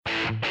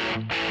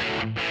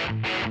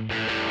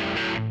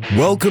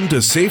Welcome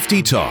to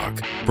Safety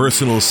Talk.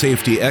 Personal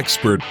safety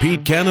expert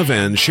Pete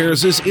Canavan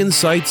shares his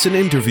insights and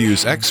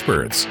interviews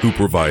experts who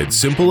provide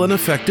simple and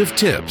effective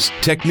tips,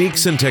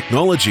 techniques, and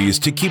technologies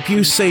to keep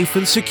you safe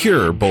and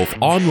secure both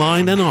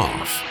online and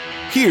off.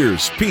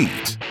 Here's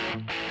Pete.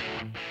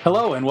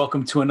 Hello, and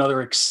welcome to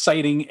another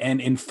exciting and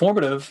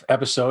informative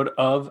episode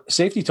of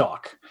Safety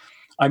Talk.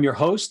 I'm your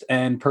host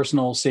and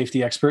personal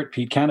safety expert,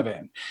 Pete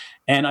Canavan.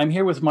 And I'm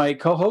here with my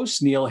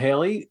co-host, Neil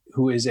Haley,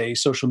 who is a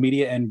social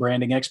media and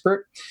branding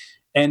expert.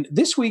 And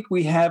this week,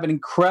 we have an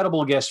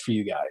incredible guest for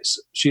you guys.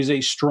 She's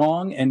a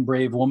strong and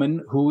brave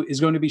woman who is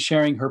going to be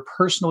sharing her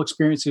personal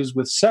experiences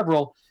with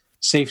several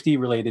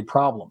safety-related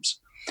problems.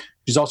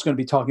 She's also going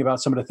to be talking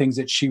about some of the things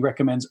that she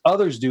recommends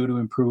others do to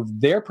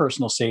improve their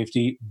personal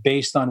safety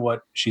based on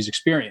what she's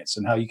experienced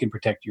and how you can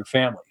protect your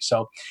family.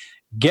 So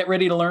get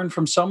ready to learn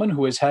from someone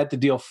who has had to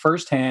deal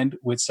firsthand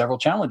with several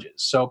challenges.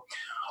 So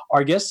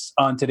our guest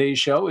on today's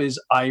show is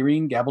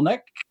Irene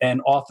Gabelnick,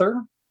 an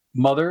author,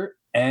 mother,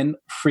 and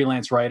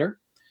freelance writer.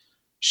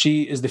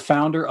 She is the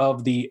founder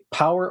of The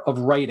Power of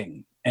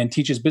Writing and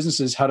teaches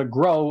businesses how to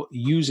grow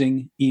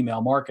using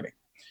email marketing.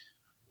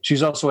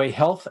 She's also a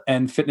health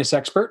and fitness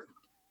expert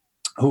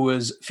who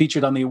was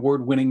featured on the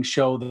award-winning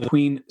show, The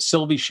Queen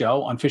Sylvie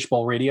Show on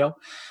Fishbowl Radio.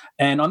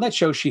 And on that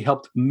show, she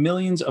helped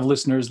millions of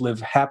listeners live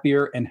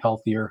happier and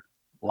healthier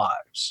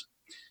lives.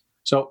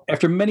 So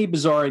after many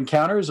bizarre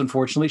encounters,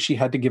 unfortunately, she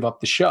had to give up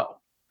the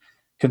show.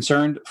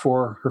 Concerned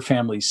for her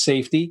family's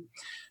safety,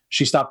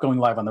 she stopped going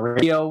live on the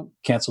radio,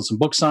 canceled some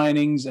book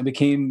signings, and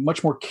became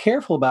much more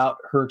careful about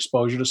her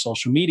exposure to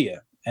social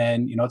media.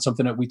 And, you know, it's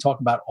something that we talk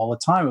about all the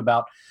time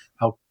about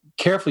how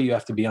careful you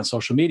have to be on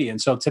social media.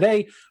 And so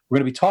today, we're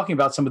going to be talking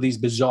about some of these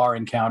bizarre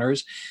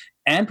encounters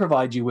and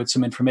provide you with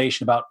some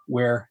information about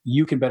where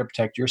you can better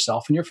protect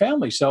yourself and your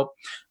family. So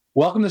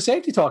welcome to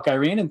Safety Talk,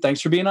 Irene, and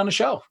thanks for being on the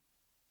show.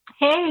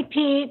 Hey,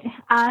 Pete.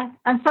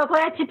 I'm so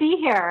glad to be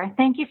here.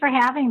 Thank you for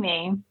having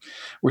me.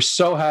 We're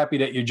so happy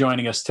that you're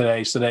joining us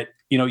today so that,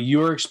 you know,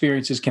 your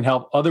experiences can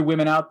help other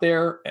women out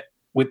there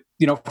with,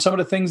 you know, some of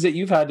the things that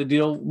you've had to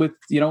deal with,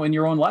 you know, in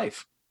your own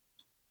life.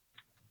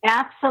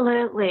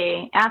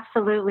 Absolutely.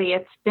 Absolutely.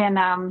 It's been,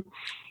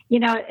 you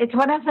know, it's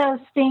one of those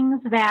things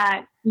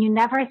that you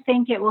never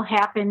think it will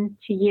happen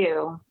to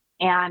you.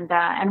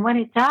 And when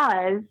it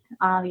does,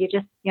 you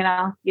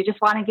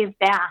just want to give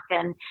back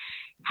and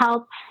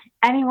help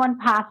anyone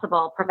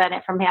possible, prevent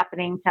it from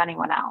happening to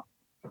anyone else.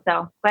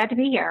 So glad to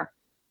be here.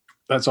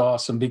 That's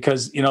awesome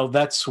because, you know,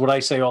 that's what I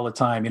say all the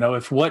time. You know,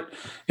 if what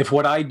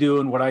I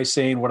do and what I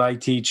say and what I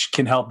teach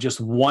can help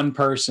just one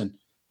person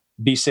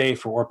be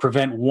safer or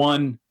prevent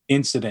one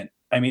incident,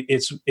 I mean,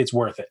 it's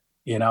worth it,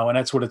 you know, and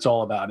that's what it's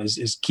all about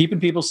is keeping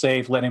people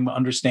safe, letting them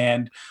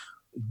understand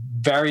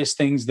various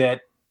things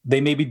that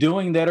they may be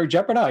doing that are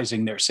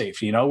jeopardizing their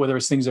safety, you know, whether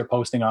it's things they're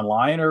posting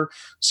online or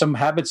some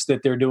habits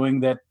that they're doing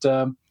that,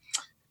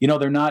 you know,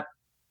 they're not,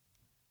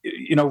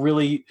 you know,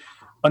 really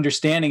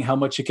understanding how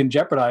much it can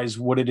jeopardize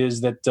what it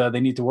is that they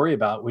need to worry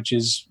about, which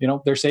is, you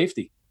know, their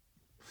safety.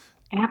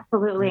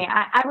 Absolutely.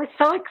 I was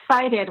so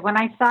excited when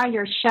I saw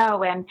your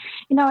show and,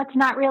 you know, it's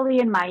not really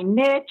in my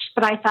niche,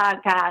 but I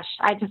thought, gosh,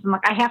 I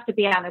have to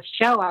be on this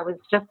show. I was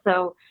just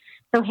so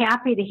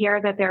happy to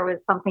hear that there was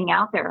something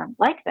out there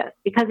like this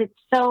because it's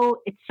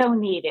so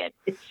needed.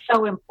 It's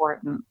so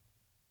important.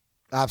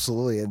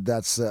 Absolutely, and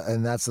that's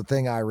the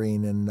thing,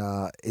 Irene. And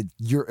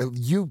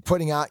you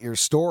putting out your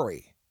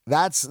story.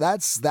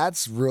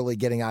 That's really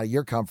getting out of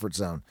your comfort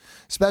zone,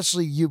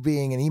 especially you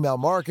being an email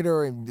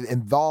marketer and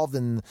involved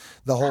in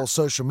the whole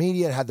social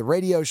media and had the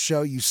radio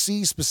show. You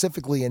see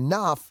specifically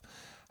enough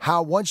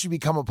how once you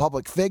become a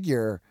public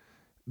figure,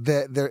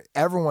 that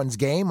everyone's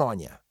game on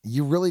you.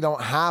 You really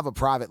don't have a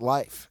private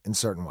life in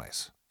certain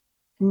ways.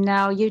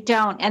 No, you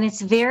don't. And it's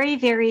very,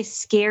 very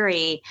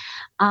scary.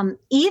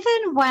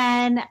 Even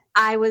when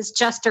I was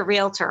just a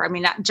realtor, I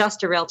mean, not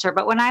just a realtor,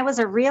 but when I was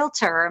a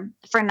realtor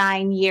for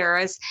 9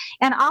 years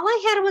and all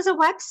I had was a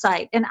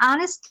website. And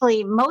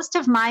honestly, most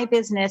of my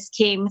business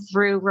came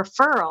through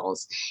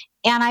referrals.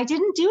 And I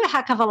didn't do a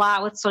heck of a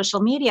lot with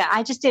social media.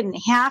 I just didn't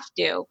have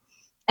to.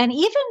 And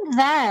even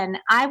then,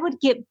 I would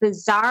get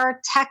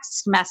bizarre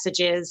text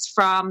messages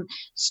from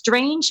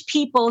strange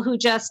people who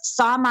just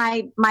saw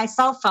my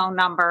cell phone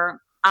number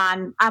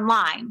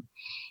online,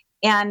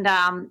 and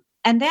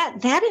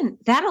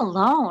that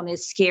alone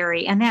is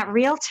scary. And that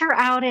realtor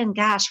out in,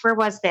 gosh, where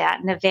was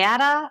that?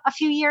 Nevada a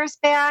few years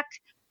back.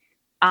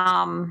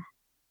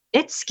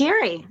 It's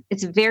scary.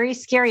 It's very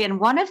scary. And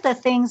one of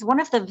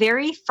the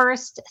very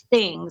first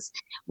things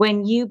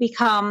when you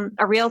become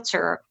a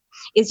realtor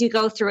is you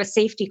go through a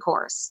safety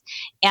course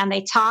and they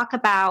talk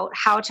about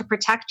how to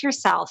protect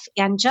yourself,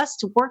 and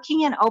just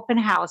working an open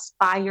house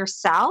by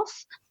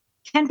yourself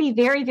can be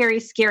very, very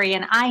scary.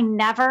 And I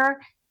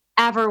never,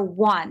 ever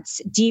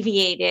once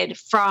deviated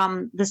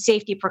from the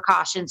safety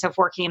precautions of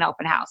working an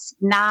open house.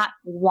 Not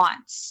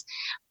once.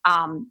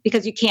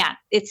 Because you can't.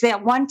 It's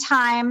that one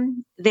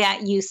time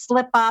that you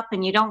slip up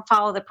and you don't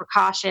follow the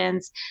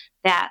precautions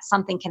that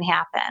something can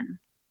happen.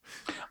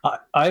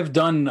 I've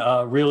done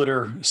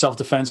realtor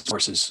self-defense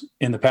courses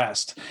in the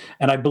past,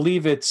 and I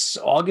believe it's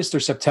August or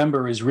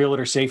September is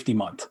Realtor Safety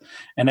Month,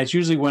 and that's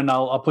usually when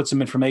I'll put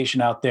some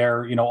information out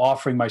there,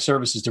 offering my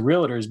services to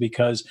realtors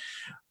because,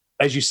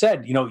 as you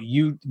said,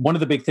 one of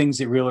the big things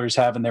that realtors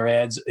have in their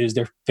ads is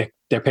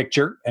their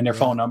picture and their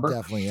phone number.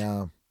 Definitely,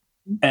 yeah.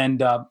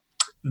 And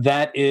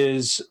that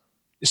is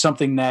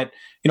something that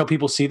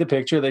people see the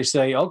picture, they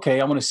say,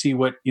 okay, I want to see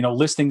what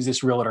listings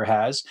this realtor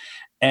has.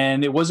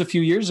 And it was a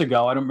few years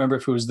ago, I don't remember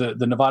if it was the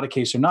Nevada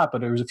case or not,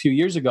 but it was a few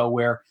years ago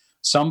where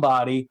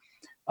somebody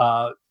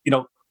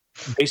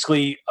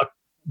basically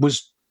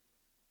was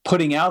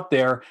putting out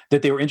there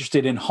that they were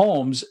interested in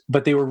homes,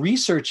 but they were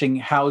researching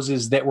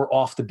houses that were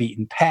off the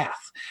beaten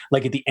path,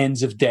 like at the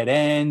ends of dead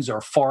ends or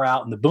far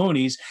out in the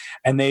boonies.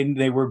 And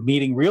they were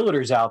meeting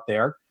realtors out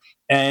there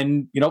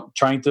and,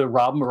 trying to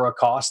rob them or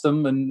accost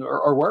them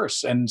or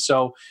worse. And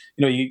so,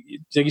 like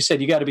you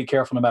said, you got to be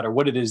careful no matter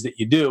what it is that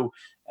you do.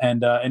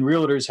 And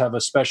realtors have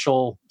a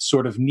special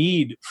sort of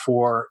need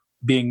for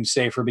being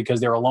safer because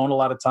they're alone a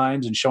lot of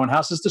times and showing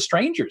houses to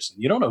strangers.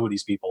 You don't know who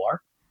these people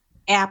are.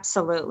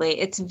 Absolutely.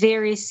 It's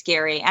very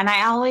scary. And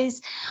I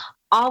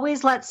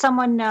always let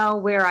someone know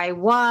where I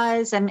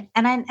was. And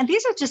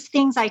these are just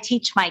things I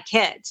teach my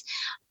kids.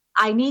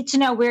 I need to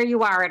know where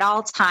you are at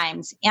all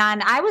times.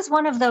 And I was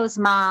one of those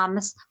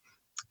moms.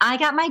 I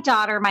got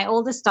my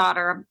oldest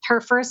daughter,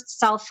 her first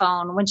cell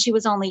phone when she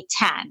was only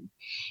 10.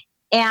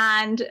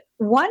 And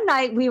one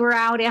night we were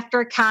out after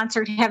a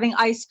concert having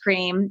ice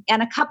cream,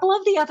 and a couple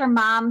of the other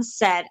moms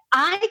said,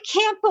 I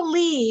can't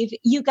believe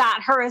you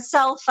got her a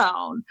cell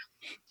phone.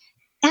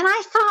 And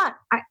I thought,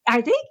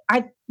 are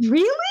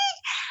really?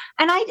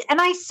 And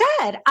I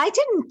said, I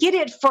didn't get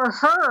it for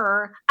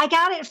her. I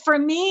got it for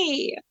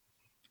me.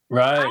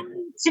 Right. I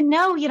need to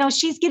know,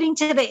 she's getting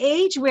to the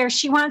age where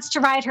she wants to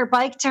ride her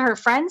bike to her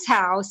friend's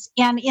house.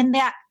 And in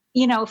that,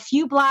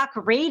 few block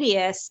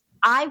radius,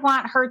 I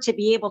want her to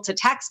be able to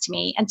text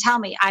me and tell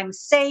me I'm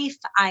safe,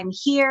 I'm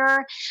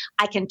here,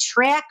 I can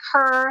track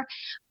her.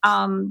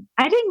 I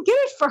didn't get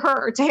it for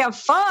her to have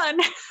fun.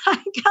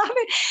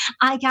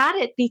 I got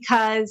it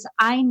because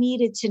I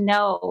needed to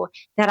know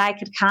that I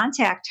could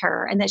contact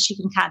her and that she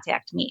can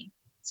contact me.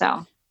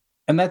 So.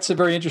 And that's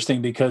very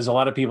interesting because a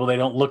lot of people, they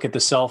don't look at the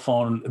cell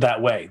phone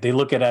that way. They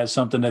look at it as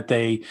something that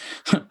they,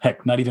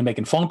 heck, not even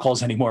making phone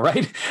calls anymore,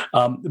 right?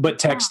 But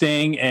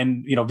texting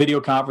and,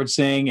 video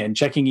conferencing and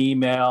checking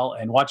email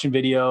and watching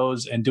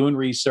videos and doing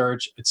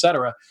research, et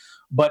cetera.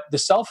 But the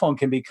cell phone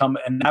can become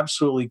an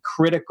absolutely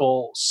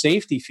critical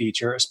safety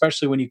feature,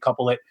 especially when you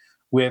couple it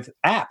with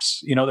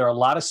apps. There are a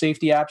lot of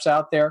safety apps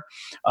out there.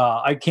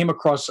 I came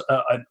across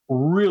a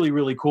really,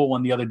 really cool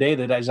one the other day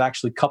that is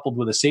actually coupled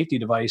with a safety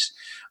device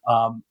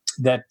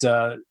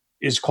that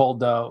is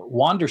called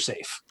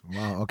WanderSafe.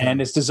 Wow, okay.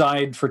 And it's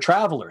designed for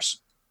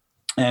travelers.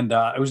 And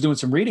I was doing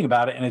some reading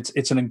about it, and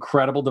it's an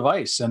incredible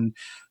device. And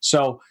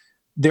so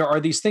there are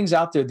these things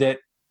out there that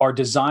are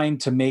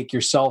designed to make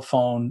your cell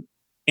phone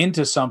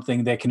into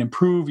something that can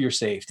improve your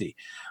safety.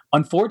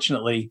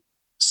 Unfortunately,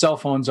 cell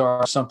phones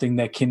are something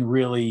that can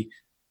really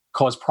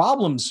cause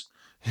problems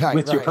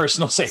with your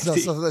personal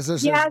safety.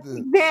 Yes,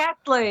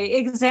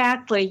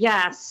 exactly.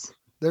 Yes.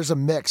 There's a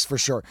mix for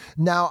sure.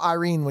 Now,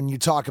 Irene, when you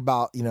talk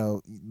about,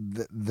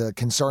 the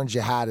concerns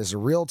you had as a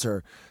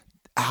realtor,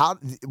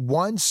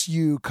 once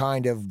you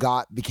kind of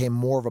became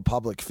more of a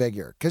public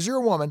figure, because you're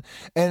a woman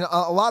and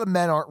a lot of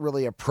men aren't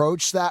really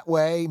approached that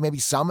way, maybe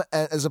some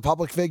as a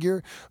public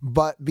figure,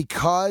 but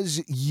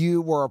because you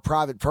were a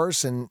private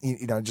person,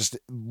 just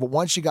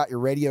once you got your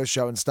radio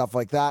show and stuff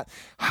like that,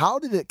 how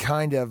did it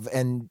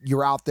and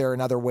you're out there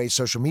in other ways,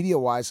 social media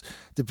wise,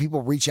 did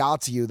people reach out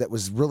to you that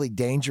was really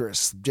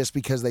dangerous just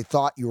because they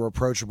thought you were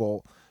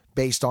approachable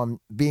based on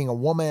being a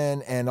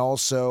woman and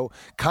also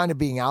kind of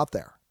being out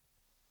there?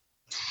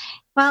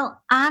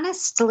 Well,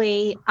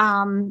 honestly,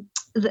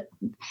 the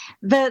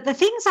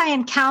things I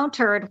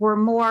encountered were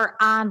more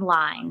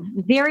online,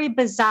 very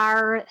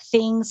bizarre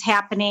things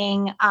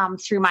happening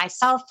through my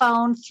cell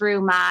phone,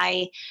 through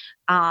my,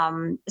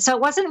 so it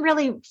wasn't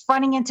really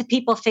running into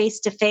people face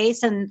to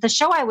face. And the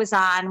show I was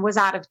on was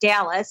out of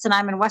Dallas and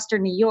I'm in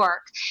Western New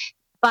York.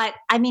 But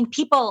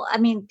people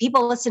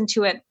listen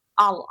to it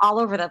all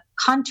over the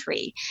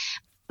country.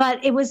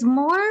 But it was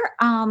more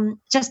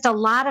just a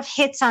lot of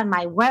hits on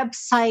my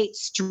website,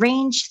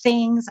 strange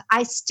things.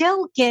 I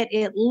still get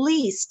at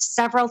least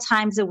several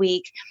times a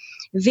week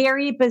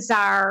very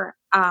bizarre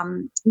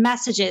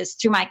messages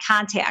through my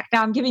contact.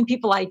 Now I'm giving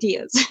people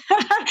ideas.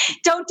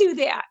 Don't do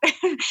that.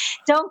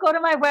 Don't go to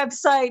my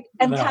website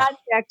and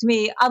contact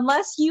me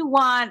unless you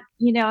want,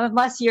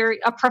 unless you're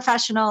a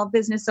professional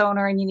business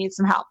owner and you need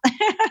some help.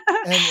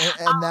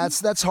 and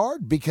that's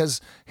hard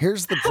because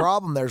here's the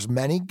problem. There's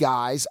many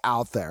guys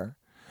out there,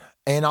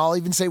 and I'll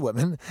even say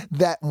women,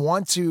 that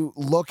want to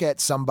look at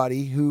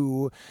somebody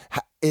who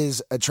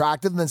is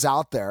attractive and that's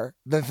out there.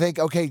 They think,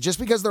 okay, just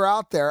because they're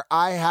out there,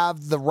 I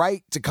have the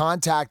right to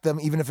contact them,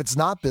 even if it's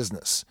not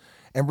business,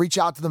 and reach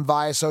out to them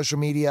via social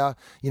media,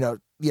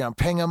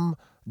 ping them,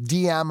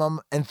 DM them,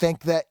 and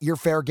think that you're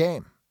fair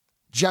game.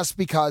 just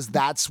because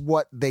that's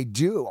what they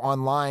do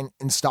online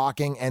in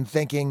stalking and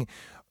thinking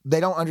they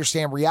don't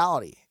understand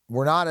reality.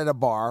 We're not at a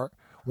bar.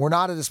 We're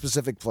not at a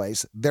specific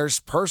place. There's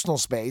personal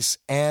space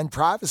and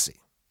privacy.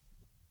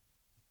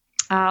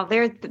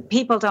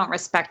 People don't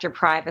respect your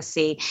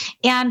privacy,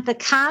 and the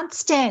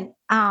constant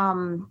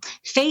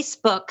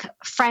Facebook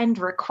friend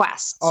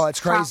requests. Oh,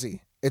 it's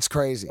crazy! It's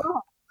crazy.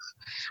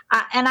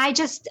 And I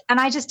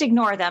just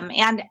ignore them,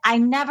 and I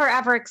never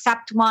ever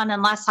accept one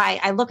unless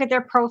I look at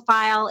their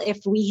profile. If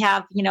we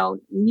have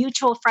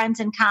mutual friends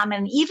in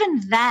common,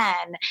 even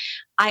then,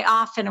 I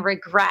often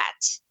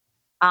regret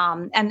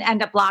and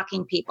end up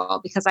blocking people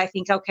because I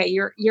think, okay,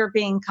 you're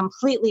being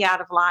completely out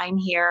of line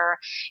here,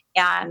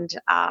 and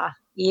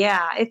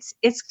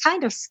it's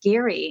kind of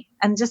scary,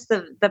 and just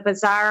the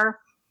bizarre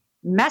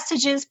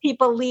messages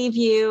people leave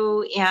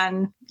you,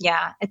 and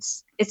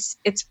it's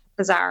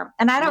bizarre.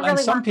 And I don't really. And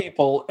some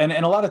people, and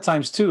a lot of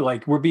times too,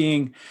 like we're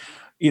being,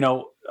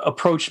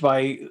 approached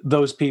by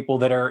those people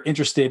that are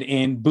interested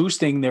in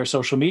boosting their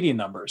social media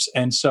numbers,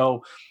 and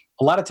so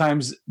a lot of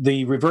times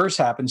the reverse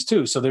happens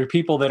too. So there are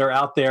people that are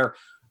out there,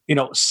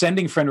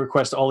 sending friend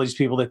requests to all these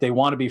people that they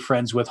want to be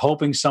friends with,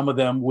 hoping some of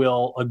them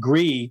will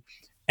agree.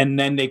 And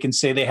then they can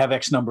say they have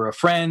X number of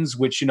friends,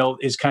 which,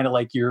 is kind of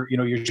like your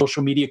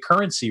social media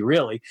currency,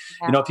 really.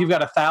 Yeah. If you've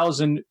got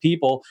 1,000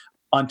 people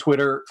on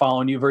Twitter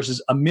following you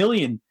versus 1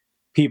 million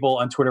people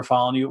on Twitter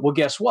following you, well,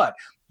 guess what?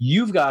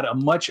 You've got a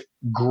much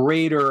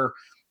greater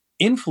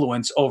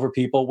influence over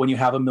people when you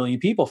have 1 million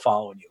people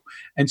following you.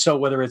 And so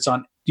whether it's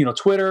on,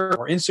 Twitter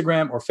or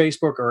Instagram or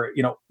Facebook or,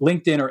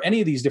 LinkedIn or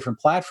any of these different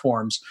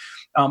platforms,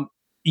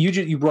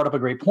 you brought up a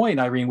great point,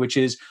 Irene, which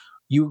is,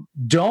 you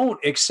don't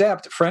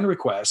accept friend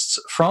requests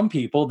from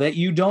people that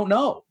you don't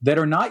know, that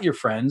are not your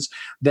friends,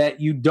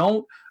 that you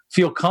don't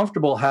feel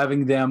comfortable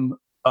having them,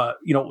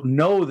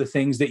 know the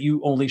things that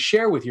you only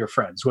share with your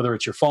friends, whether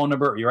it's your phone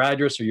number or your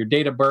address or your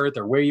date of birth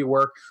or where you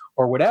work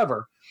or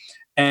whatever.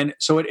 And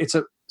so it's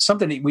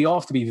something that we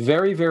all have to be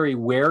very, very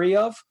wary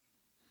of.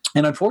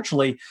 And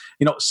unfortunately,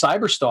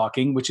 cyber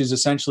stalking, which is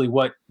essentially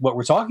what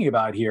we're talking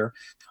about here,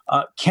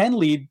 can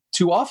lead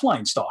to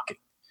offline stalking.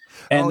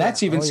 And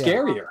that's even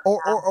scarier.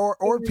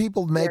 Or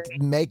people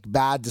make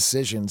bad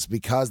decisions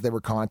because they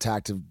were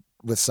contacted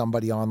with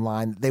somebody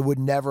online they would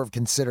never have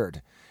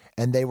considered,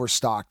 and they were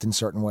stalked in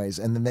certain ways,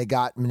 and then they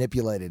got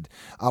manipulated.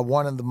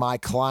 One of my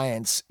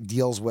clients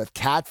deals with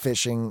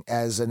catfishing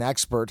as an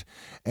expert,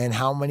 and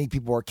how many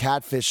people are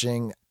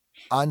catfishing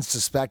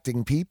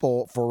unsuspecting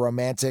people for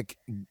romantic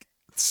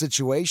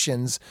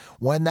situations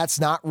when that's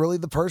not really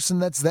the person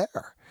that's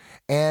there.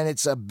 And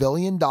it's a $1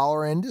 billion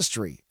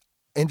industry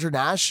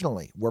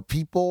internationally, where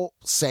people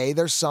say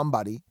they're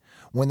somebody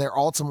when they're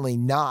ultimately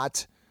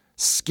not,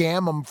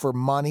 scam them for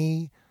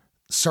money,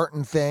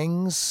 certain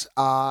things.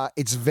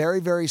 It's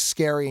very, very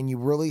scary, and you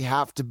really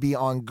have to be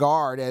on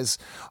guard, as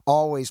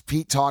always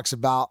Pete talks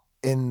about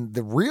in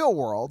the real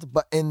world,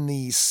 but in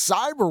the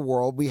cyber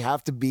world, we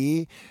have to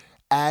be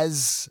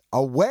as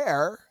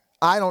aware.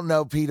 I don't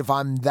know, Pete, if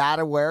I'm that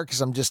aware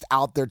because I'm just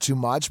out there too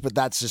much, but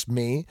that's just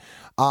me,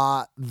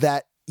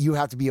 that you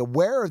have to be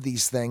aware of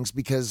these things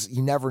because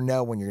you never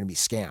know when you're going to be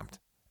scammed.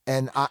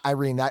 And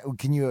Irene,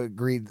 can you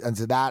agree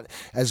to that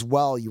as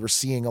well? You were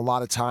seeing a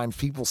lot of times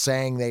people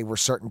saying they were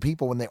certain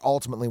people when they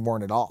ultimately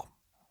weren't at all.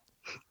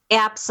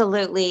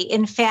 Absolutely.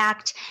 In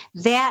fact,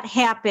 that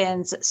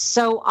happens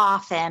so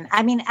often.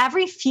 I mean,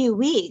 every few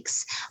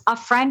weeks, a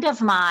friend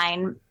of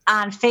mine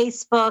on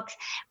Facebook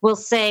will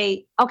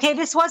say, okay,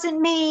 this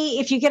wasn't me.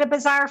 If you get a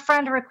bizarre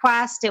friend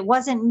request, it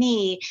wasn't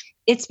me.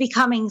 It's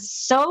becoming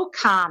so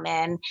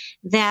common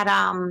that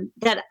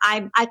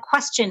I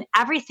question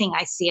everything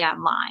I see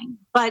online.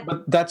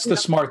 But that's the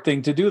smart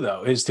thing to do,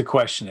 though, is to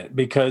question it,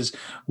 because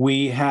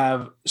we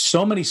have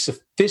so many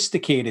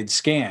sophisticated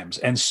scams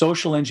and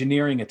social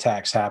engineering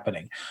attacks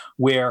happening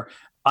where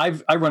I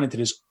run into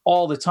this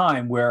all the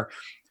time, where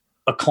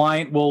a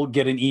client will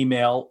get an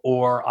email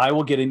or I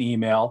will get an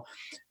email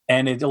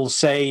and it'll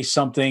say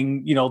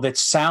something, that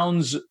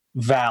sounds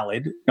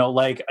valid,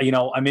 like,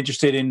 I'm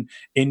interested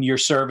in your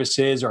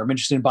services, or I'm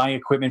interested in buying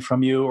equipment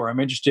from you, or I'm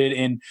interested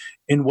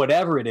in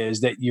whatever it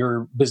is that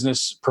your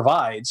business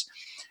provides.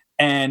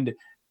 And,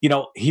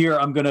 here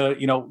I'm going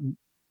to,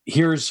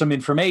 here's some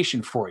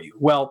information for you.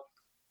 Well,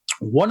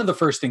 one of the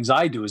first things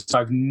I do is,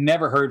 I've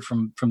never heard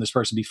from this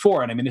person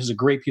before, and I mean, this is a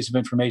great piece of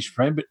information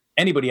for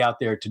anybody out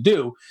there to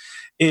do,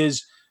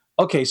 is,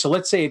 okay, so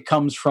let's say it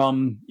comes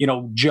from,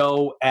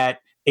 Joe at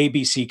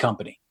ABC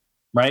Company,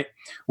 right?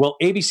 Well,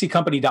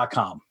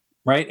 abccompany.com,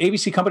 right?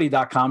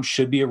 abccompany.com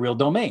should be a real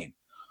domain.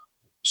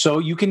 So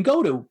you can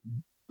go to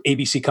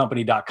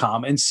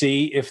abccompany.com and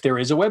see if there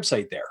is a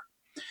website there.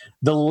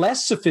 The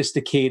less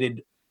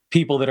sophisticated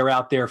people that are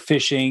out there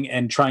phishing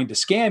and trying to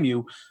scam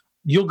you,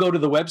 you'll go to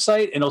the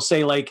website and it'll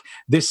say, like,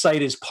 this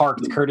site is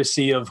parked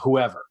courtesy of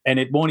whoever, and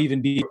it won't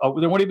even be,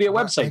 there won't even be a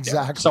website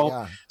exactly,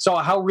 there. So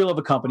how real of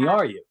a company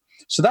are you?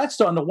 So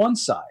that's on the one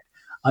side.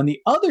 On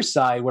the other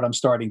side, what I'm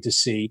starting to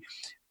see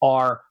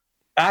are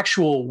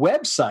actual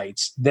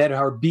websites that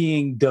are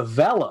being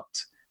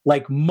developed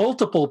like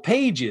multiple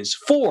pages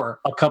for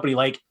a company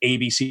like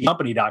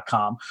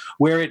abccompany.com,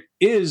 where it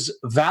is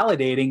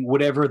validating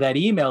whatever that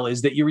email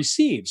is that you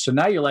received. So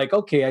now you're like,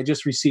 okay, I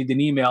just received an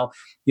email,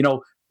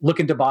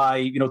 looking to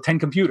buy, 10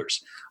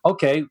 computers.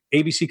 Okay,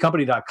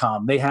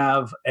 abccompany.com. They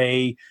have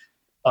a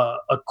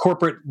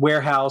corporate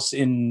warehouse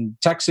in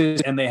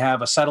Texas, and they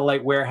have a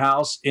satellite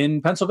warehouse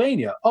in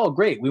Pennsylvania. Oh,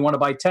 great. We want to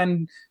buy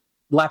 10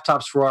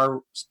 laptops for our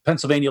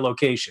Pennsylvania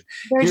location.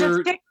 They're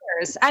just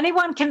pictures.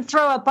 Anyone can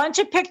throw a bunch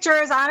of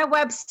pictures on a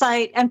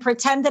website and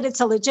pretend that it's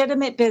a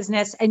legitimate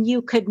business, and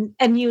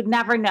you'd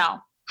never know.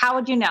 How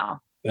would you know?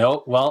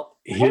 Well,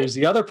 here's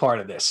the other part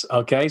of this.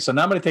 Okay. So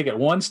now I'm going to take it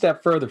one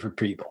step further for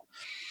people.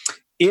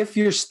 If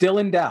you're still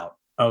in doubt,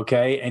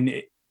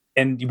 okay,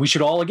 and we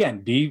should all,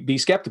 again, be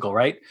skeptical,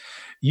 right?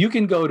 You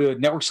can go to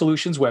Network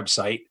Solutions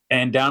website,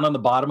 and down on the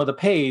bottom of the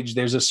page,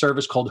 there's a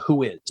service called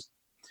Who Is.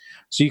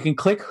 So you can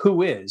click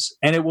Who Is,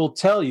 and it will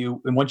tell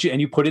you,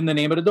 and you put in the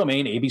name of the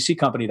domain,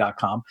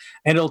 abccompany.com,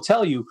 and it'll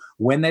tell you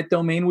when that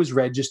domain was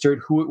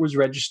registered, who it was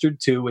registered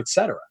to, et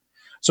cetera.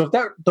 So if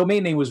that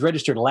domain name was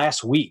registered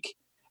last week,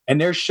 and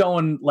they're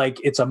showing like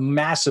it's a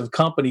massive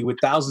company with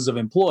thousands of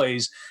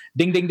employees,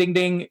 ding, ding, ding,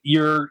 ding,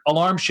 your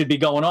alarm should be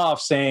going off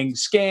saying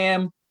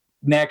scam,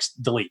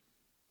 next, delete.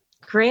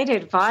 Great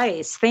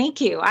advice.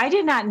 Thank you. I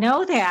did not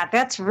know that.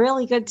 That's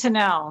really good to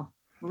know.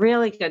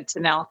 Really good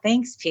to know.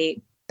 Thanks,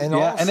 Pete. And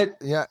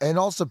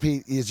also,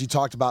 Pete, as you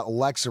talked about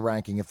Alexa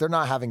ranking, if they're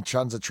not having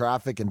tons of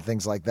traffic and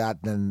things like that,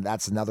 then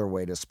that's another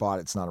way to spot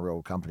it's not a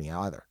real company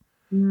either.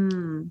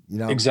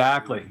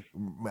 Exactly.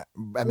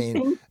 I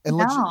mean,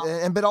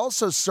 but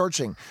also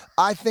searching.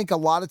 I think a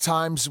lot of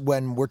times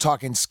when we're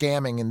talking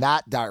scamming in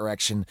that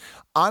direction,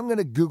 I'm going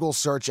to Google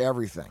search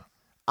everything.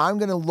 I'm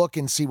going to look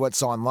and see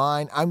what's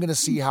online. I'm going to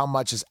see how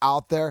much is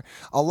out there.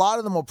 A lot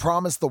of them will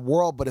promise the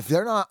world, but if they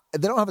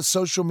don't have a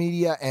social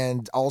media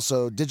and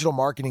also digital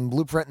marketing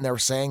blueprint, and they're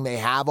saying they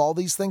have all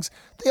these things,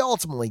 they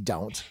ultimately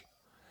don't.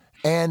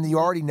 And you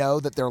already know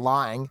that they're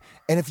lying.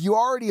 And if you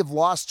already have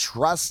lost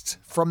trust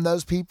from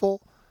those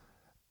people,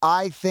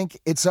 I think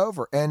it's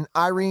over. And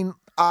Irene,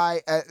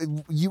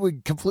 you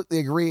would completely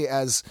agree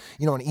as,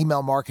 an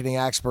email marketing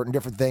expert and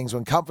different things,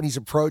 when companies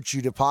approach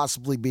you to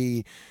possibly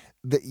be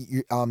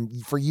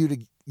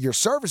your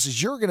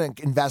services, you're going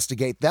to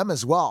investigate them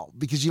as well,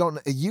 because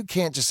you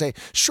can't just say,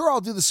 sure, I'll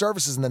do the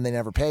services, and then they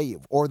never pay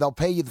you, or they'll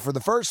pay you for the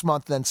first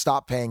month, then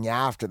stop paying you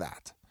after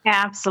that.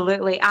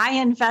 Absolutely. I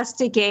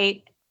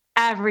investigate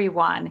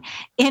everyone.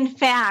 In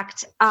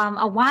fact,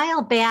 a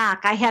while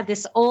back, I had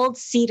this old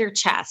cedar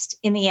chest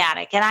in the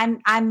attic, and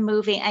I'm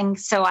moving, and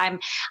so I'm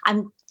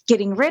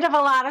getting rid of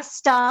a lot of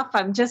stuff.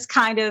 I'm just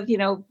kind of,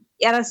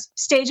 at a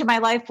stage of my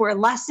life where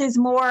less is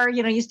more.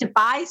 You used to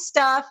buy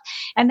stuff,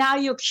 and now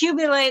you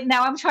accumulate.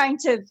 Now I'm trying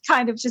to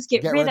kind of just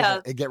get rid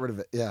of it. Get rid of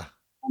it, yeah.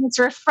 And it's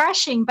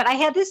refreshing. But I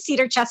had this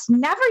cedar chest,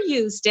 never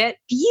used it.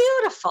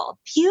 Beautiful,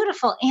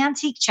 beautiful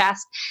antique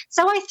chest.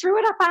 So I threw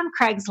it up on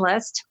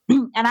Craigslist,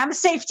 and I'm a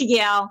safety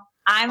gal.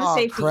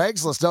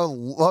 Craigslist.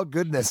 Oh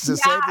goodness. Yes.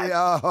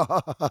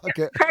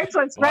 Okay.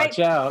 Craigslist, right? Watch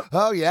out.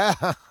 Oh,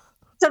 yeah.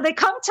 So they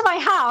come to my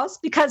house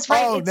because,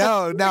 right?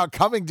 Now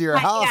coming to your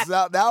house.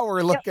 Now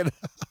we're looking.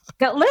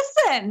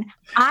 Listen,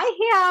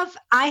 I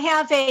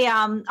have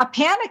a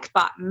panic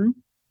button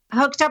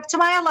hooked up to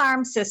my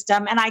alarm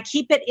system, and I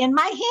keep it in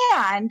my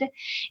hand.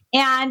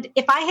 And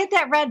if I hit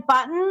that red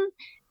button,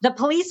 the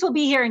police will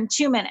be here in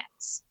 2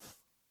 minutes.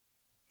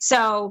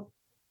 So,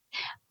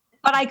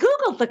 but I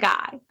Googled the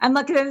guy. I'm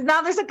looking,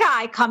 now there's a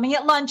guy coming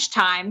at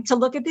lunchtime to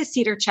look at this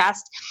cedar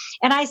chest.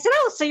 And I said,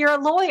 oh, so you're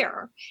a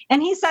lawyer.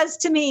 And he says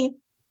to me,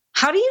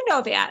 how do you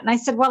know that? And I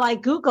said, well, I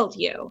Googled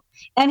you.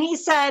 And he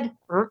said,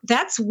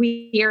 that's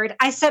weird.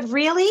 I said,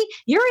 really?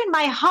 You're in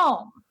my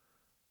home.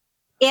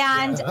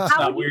 And that's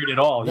not weird at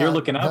all. You're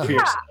looking out for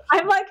yourself.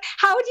 I'm like,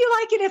 how would you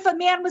like it if a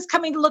man was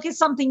coming to look at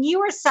something you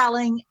were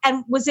selling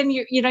and was in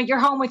your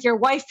home with your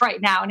wife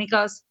right now? And he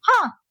goes,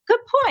 good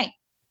point.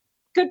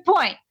 Good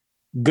point.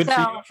 Good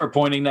for you for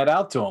pointing that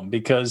out to him,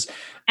 because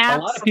a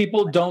lot of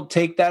people don't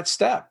take that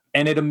step.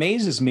 And it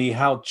amazes me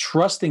how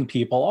trusting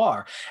people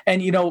are.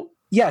 And,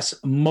 yes,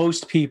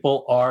 most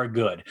people are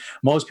good.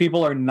 Most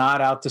people are not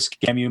out to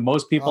scam you.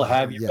 Most people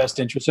have your best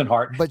interest in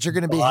heart. But you're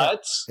going to be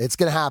hit. It's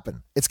going to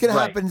happen. It's going to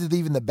happen to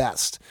even the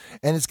best.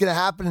 And it's going to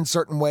happen in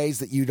certain ways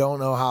that you don't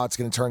know how it's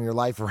going to turn your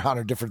life around,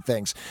 or different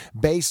things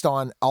based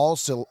on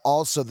also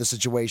the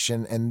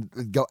situation. And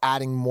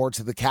adding more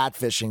to the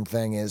catfishing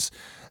thing is,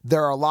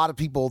 there are a lot of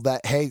people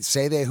that,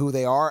 say who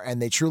they are,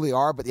 and they truly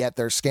are, but yet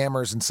they're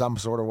scammers in some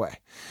sort of way.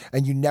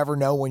 And you never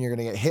know when you're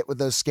going to get hit with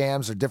those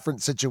scams, or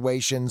different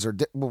situations, or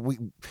we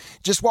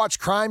just watch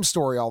Crime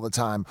Story all the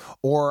time,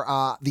 or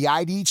the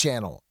ID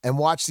channel, and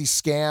watch these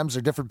scams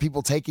or different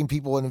people taking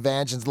people in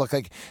advantage and look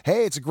like,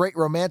 hey, it's a great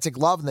romantic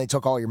love, and they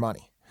took all your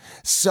money.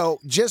 So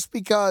just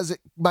because it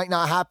might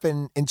not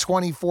happen in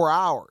 24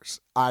 hours,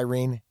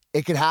 Irene,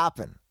 it could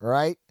happen,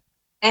 right?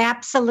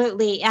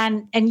 Absolutely.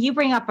 And you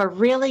bring up a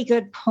really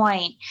good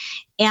point.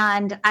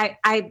 And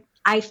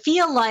I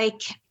feel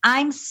like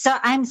I'm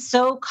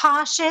so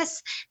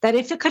cautious that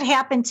if it could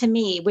happen to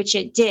me, which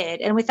it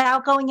did, and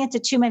without going into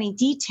too many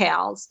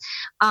details,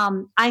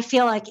 I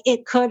feel like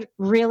it could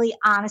really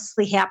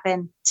honestly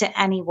happen to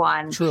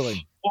anyone.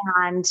 Truly.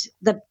 And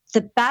the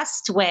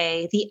best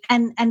way,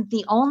 and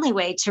the only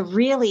way to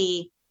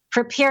really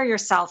prepare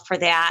yourself for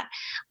that,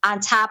 on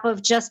top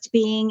of just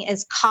being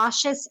as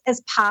cautious as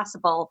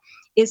possible,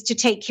 is to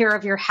take care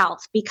of your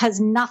health, because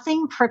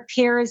nothing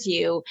prepares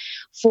you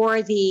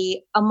for the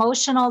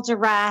emotional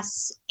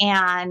duress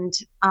and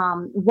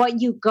what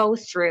you go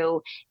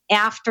through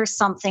after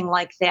something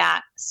like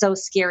that so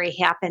scary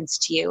happens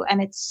to you.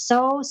 And it's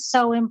so,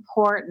 so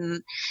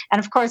important. And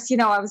of course,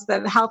 I was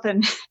the health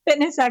and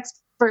fitness expert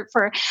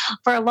for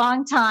a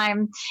long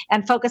time,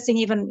 and focusing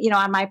even,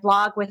 on my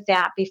blog with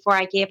that before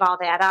I gave all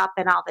that up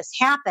and all this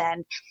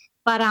happened.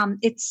 But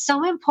it's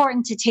so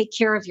important to take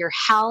care of your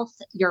health,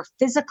 your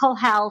physical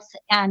health,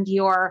 and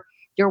your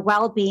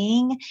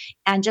well-being,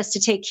 and just to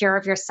take care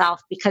of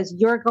yourself, because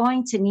you're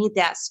going to need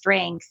that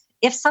strength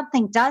if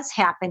something does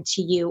happen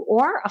to you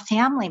or a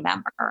family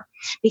member,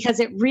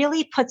 because it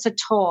really puts a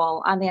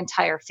toll on the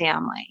entire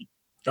family.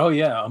 Oh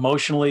yeah,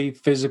 emotionally,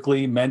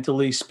 physically,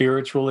 mentally,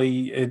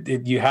 spiritually,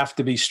 you have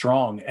to be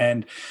strong,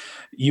 and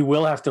you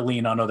will have to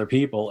lean on other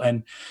people.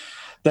 And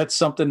that's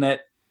something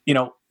that,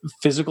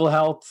 physical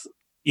health,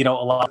 a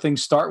lot of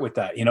things start with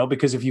that,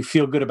 because if you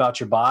feel good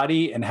about your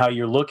body and how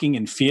you're looking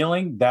and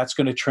feeling, that's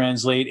going to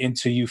translate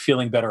into you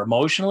feeling better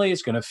emotionally.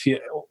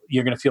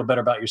 You're going to feel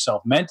better about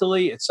yourself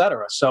mentally, et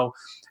cetera. So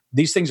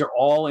these things are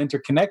all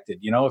interconnected.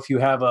 If you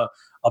have a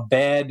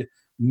bad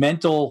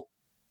mental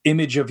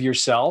image of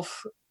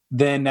yourself,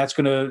 then that's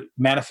going to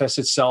manifest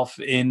itself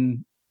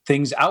in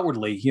things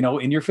outwardly,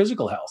 in your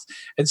physical health,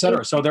 et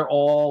cetera. So they're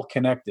all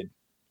connected.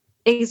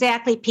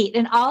 Exactly, Pete.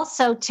 And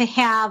also to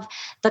have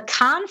the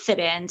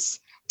confidence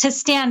to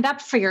stand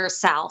up for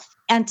yourself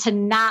and to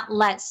not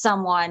let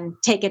someone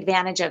take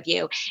advantage of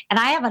you. And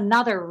I have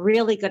another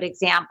really good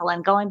example.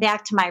 And going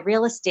back to my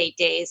real estate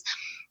days,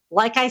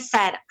 like I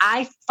said,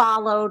 I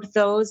followed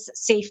those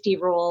safety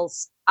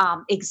rules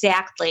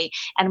exactly.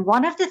 And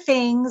one of the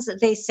things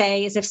they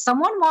say is if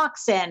someone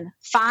walks in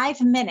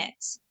 5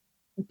 minutes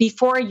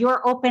before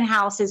your open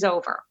house is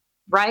over,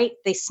 right?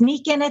 They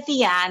sneak in at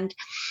the end.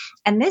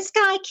 And this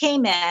guy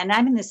came in.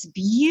 I'm in this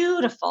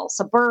beautiful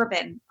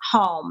suburban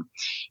home.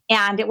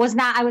 And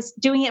I was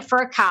doing it for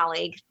a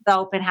colleague, the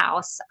open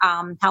house,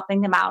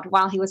 helping them out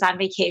while he was on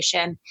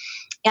vacation.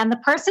 And the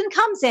person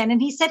comes in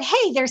and he said,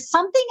 "Hey, there's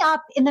something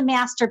up in the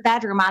master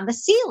bedroom on the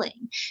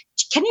ceiling.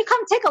 Can you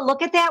come take a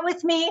look at that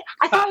with me?"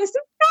 I thought, is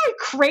this guy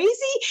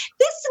crazy?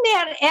 This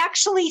man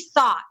actually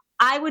thought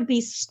I would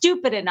be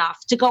stupid enough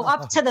to go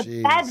up to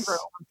the bedroom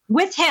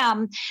with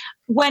him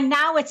when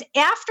now it's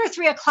after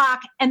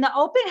 3:00 and the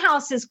open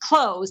house is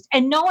closed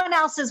and no one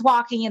else is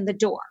walking in the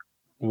door.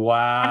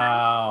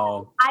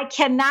 Wow. I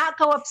cannot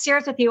go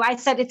upstairs with you. I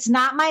said, "It's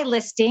not my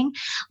listing.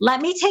 Let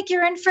me take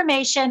your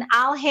information.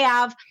 I'll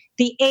have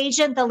the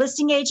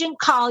listing agent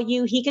call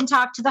you. He can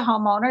talk to the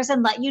homeowners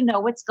and let you know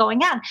what's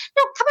going on."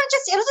 "No, come on,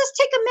 it'll just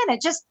take a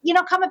minute. Just,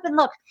 come up and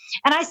look."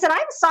 And I said, "I'm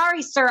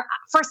sorry, sir.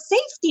 For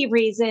safety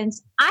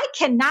reasons, I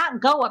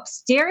cannot go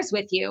upstairs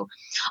with you."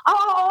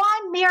 Oh,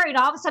 I'm married.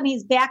 All of a sudden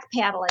he's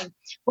backpedaling.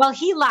 Well,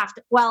 he left.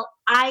 Well,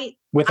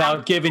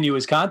 Without giving you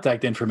his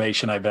contact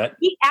information, I bet.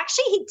 He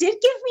did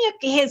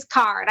give me his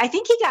card. I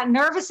think he got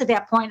nervous at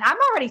that point. I'm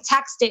already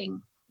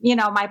texting,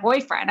 my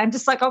boyfriend. I'm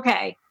just like,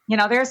 okay,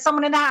 there's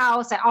someone in the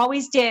house. I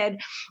always did.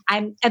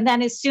 And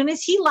then as soon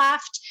as he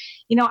left,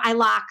 I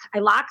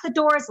lock the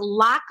doors,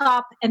 lock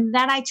up, and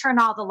then I turn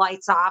all the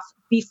lights off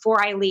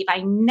before I leave.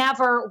 I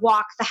never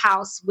walk the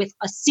house with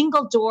a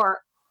single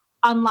door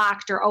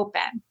unlocked or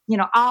open,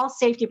 all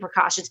safety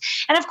precautions.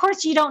 And of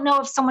course, you don't know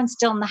if someone's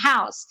still in the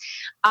house,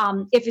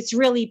 if it's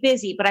really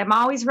busy, but I'm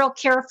always real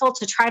careful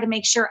to try to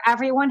make sure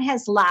everyone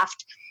has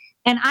left.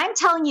 And I'm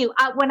telling you,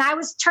 when I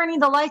was turning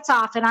the lights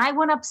off and I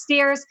went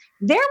upstairs,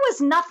 there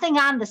was nothing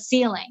on the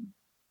ceiling.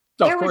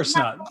 Of course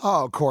not.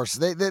 Oh, of course.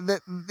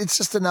 It's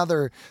just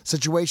another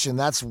situation.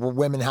 That's where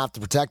women have to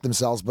protect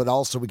themselves, but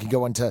also we could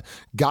go into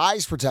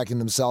guys protecting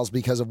themselves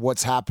because of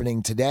what's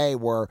happening today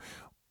where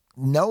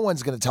no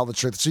one's going to tell the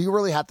truth. So you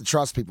really have to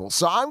trust people.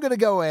 So I'm going to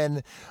go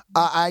in.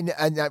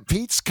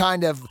 Pete's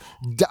kind of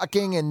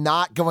ducking and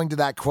not going to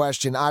that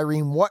question.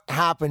 Irene, what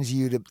happened to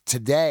you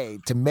today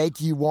to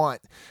make you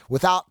want,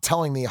 without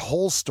telling the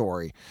whole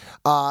story,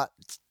 to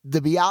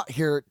be out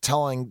here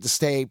telling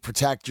to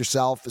protect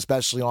yourself,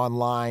 especially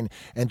online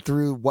and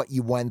through what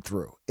you went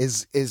through?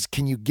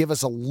 Can you give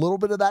us a little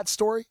bit of that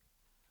story?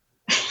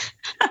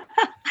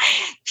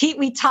 Pete,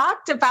 we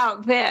talked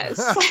about this.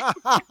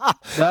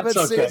 That's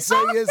okay.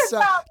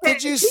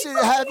 Did you see?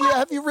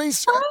 Have you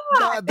researched?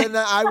 Then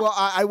I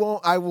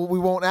won't. We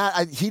won't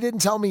add. He didn't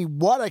tell me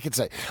what I could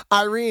say.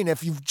 Irene,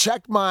 if you've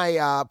checked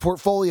my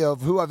portfolio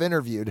of who I've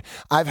interviewed,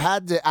 I've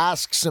had to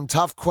ask some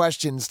tough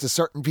questions to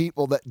certain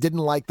people that didn't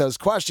like those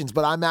questions.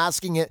 But I'm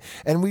asking it,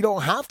 and we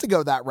don't have to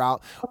go that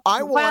route.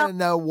 I want to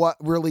know what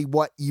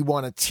you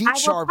want to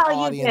teach our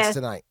audience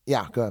tonight.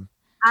 Yeah, go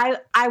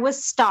ahead. I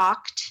was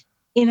stalked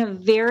in a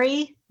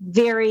very,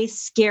 very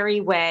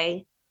scary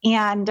way.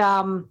 And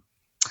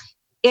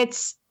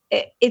it's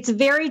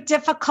very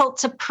difficult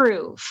to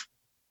prove.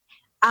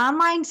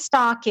 Online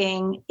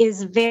stalking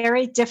is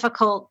very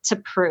difficult to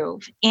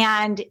prove.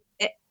 And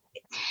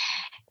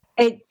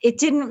it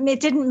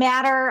didn't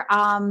matter.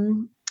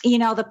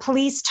 The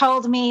police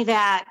told me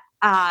that,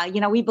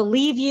 we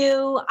believe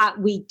you,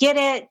 we get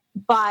it,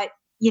 but,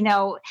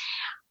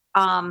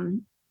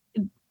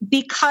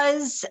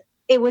 because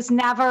it was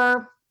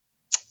never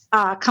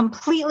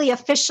completely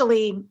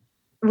officially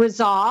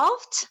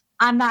resolved,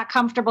 I'm not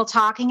comfortable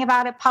talking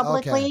about it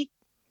publicly.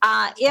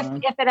 Okay.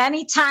 If at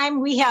any time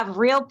we have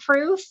real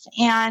proof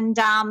and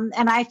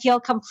I feel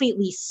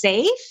completely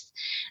safe,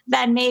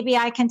 then maybe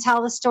I can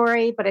tell the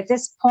story. But at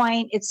this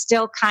point, it's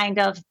still kind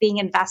of being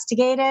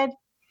investigated.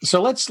 So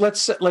let's kind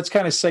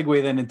of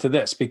segue then into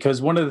this,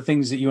 because one of the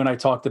things that you and I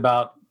talked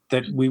about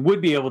that we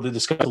would be able to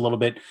discuss a little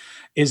bit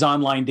is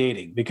online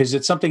dating, because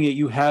it's something that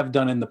you have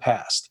done in the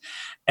past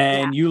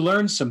and you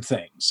learned some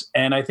things.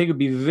 And I think it'd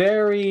be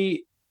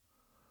very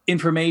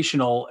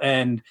informational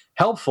and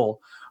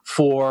helpful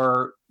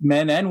for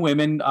men and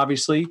women,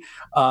 obviously,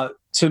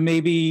 to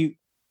maybe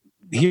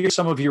hear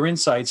some of your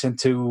insights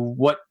into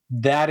what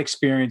that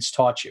experience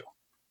taught you.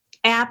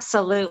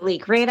 Absolutely.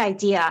 Great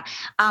idea.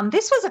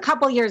 This was a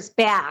couple years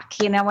back,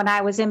 when I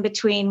was in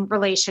between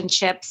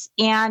relationships,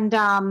 and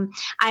I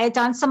had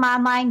done some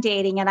online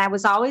dating, and I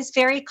was always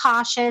very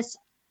cautious.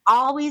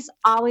 Always,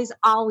 always,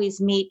 always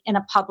meet in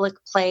a public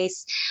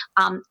place.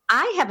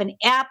 I have an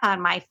app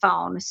on my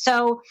phone.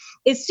 So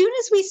as soon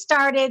as we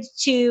started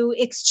to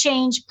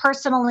exchange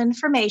personal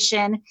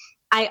information,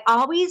 I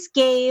always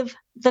gave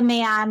the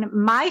man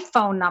my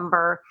phone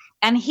number,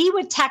 and he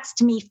would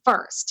text me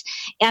first.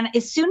 And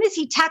as soon as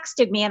he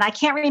texted me, and I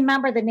can't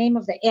remember the name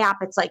of the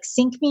app, it's like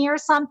Sync Me or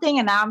something.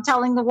 And now I'm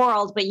telling the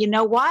world, but you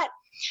know what?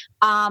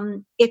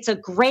 It's a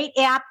great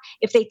app.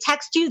 If they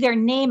text you, their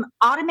name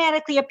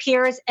automatically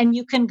appears and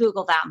you can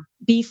Google them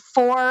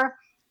before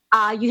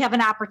you have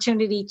an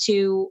opportunity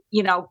to,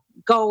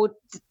 go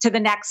to the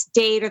next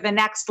date or the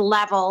next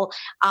level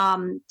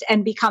and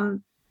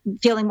become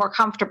feeling more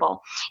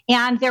comfortable.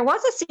 And there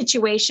was a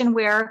situation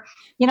where,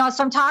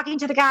 so I'm talking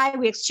to the guy,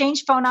 we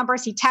exchanged phone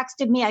numbers. He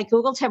texted me, I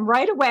Googled him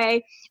right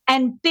away,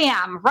 and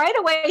bam, right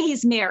away,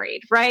 he's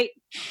married, right?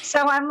 So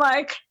I'm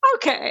like,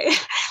 okay,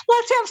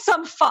 let's have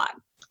some fun.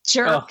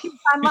 Jerk, he's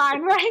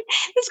online, right?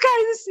 This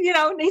guy is, he's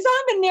only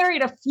been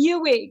married a few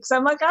weeks.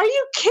 I'm like, are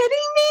you kidding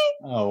me?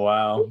 Oh,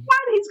 wow.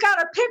 He's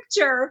got a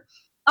picture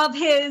of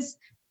his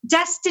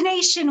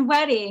destination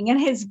wedding and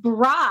his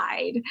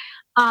bride,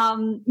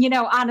 on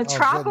a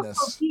tropical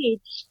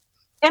beach.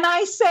 And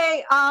I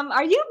say,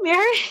 are you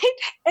married?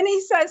 And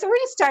he says, we're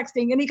just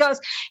texting. And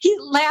he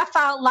laughed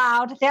out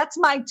loud. That's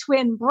my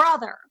twin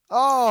brother.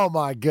 Oh,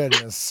 my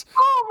goodness.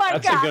 Oh, my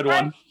God. That's a good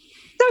one.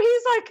 So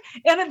he's like,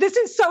 and this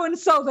is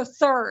so-and-so the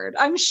third.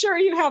 I'm sure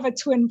you have a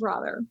twin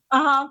brother.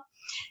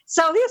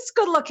 So this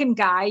good-looking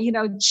guy,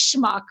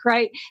 schmuck,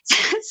 right?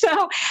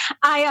 So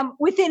I am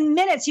within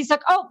minutes. He's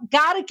like, "Oh,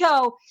 gotta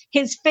go."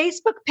 His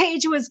Facebook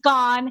page was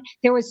gone.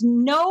 There was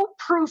no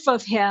proof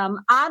of him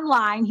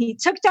online. He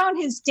took down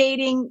his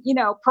dating,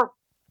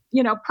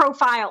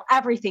 profile,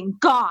 everything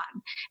gone.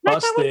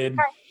 Busted.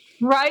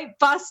 Right,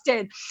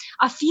 busted.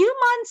 A few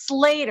months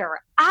later,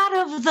 out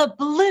of the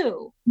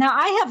blue. Now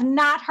I have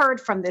not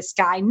heard from this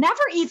guy.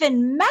 Never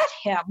even met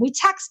him. We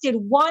texted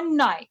one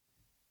night.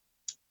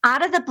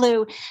 Out of the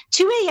blue,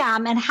 2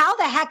 a.m. And how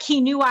the heck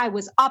he knew I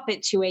was up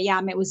at 2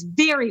 a.m. It was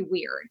very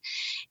weird.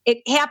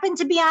 It happened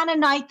to be on a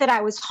night that I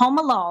was home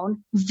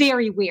alone.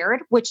 Very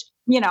weird, which,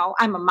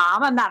 I'm a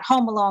mom. I'm not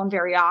home alone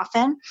very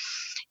often.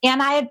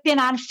 And I had been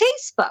on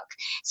Facebook.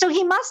 So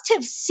he must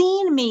have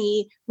seen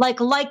me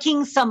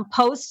liking some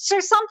posts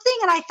or something.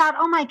 And I thought,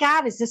 oh my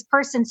God, is this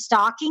person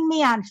stalking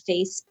me on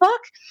Facebook?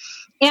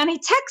 And he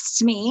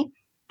texts me.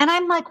 And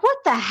I'm like, what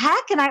the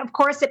heck? And of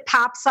course, it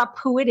pops up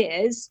who it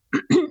is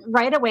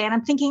right away. And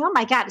I'm thinking, oh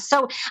my God.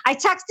 So I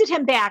texted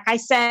him back. I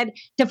said,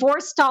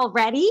 divorced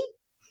already?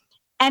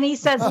 And he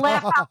says,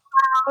 laugh out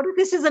loud.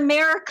 This is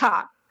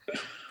America.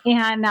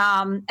 And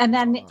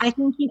then I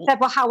think he said,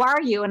 well, how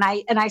are you? And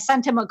I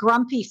sent him a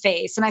grumpy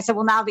face. And I said,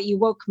 well, now that you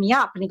woke me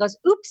up. And he goes,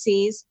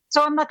 oopsies.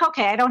 So I'm like,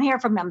 okay, I don't hear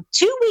from him.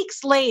 2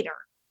 weeks later,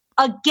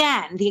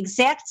 again, the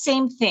exact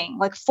same thing,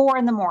 4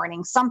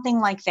 a.m, something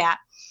like that.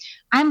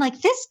 I'm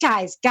like, this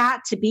guy's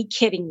got to be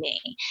kidding me.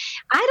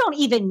 I don't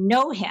even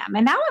know him.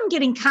 And now I'm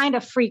getting kind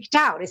of freaked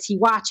out. Is he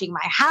watching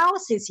my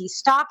house? Is he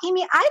stalking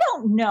me? I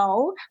don't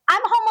know.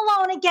 I'm home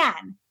alone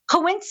again.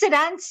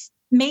 Coincidence?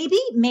 Maybe,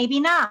 maybe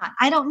not.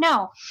 I don't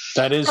know.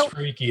 That is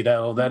freaky,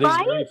 though. That is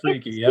very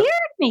freaky. It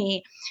scared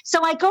me.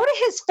 So I go to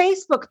his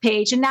Facebook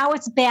page, and now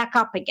it's back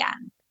up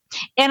again.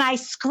 And I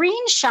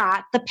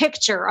screenshot the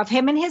picture of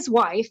him and his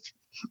wife.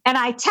 And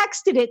I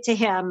texted it to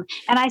him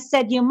and I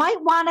said, you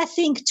might want to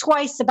think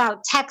twice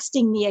about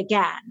texting me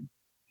again.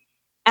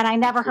 And I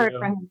never heard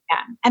from him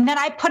again. And then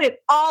I put it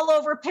all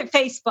over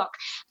Facebook,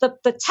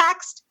 the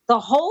text, the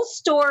whole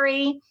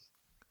story.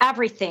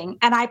 everything.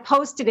 And I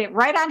posted it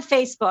right on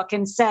Facebook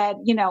and said,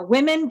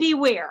 women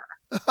beware.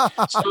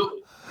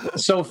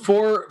 So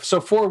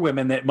for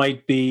women that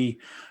might be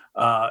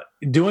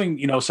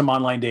doing, some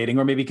online dating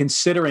or maybe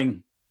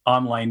considering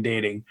online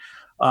dating,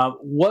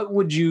 what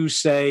would you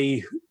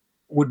say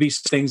would be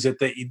things that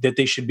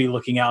they should be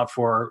looking out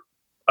for?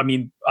 I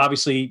mean,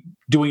 obviously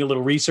doing a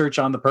little research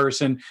on the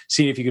person,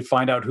 seeing if you could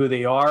find out who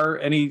they are.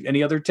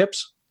 Any other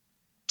tips?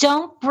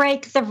 Don't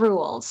break the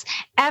rules.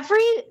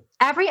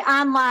 Every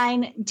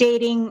online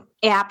dating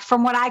app,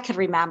 from what I could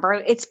remember,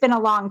 it's been a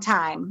long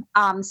time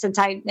since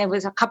it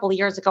was a couple of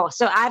years ago.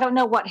 So I don't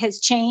know what has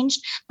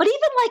changed, but even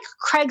like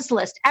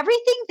Craigslist,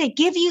 everything, they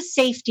give you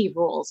safety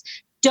rules.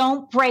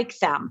 Don't break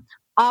them.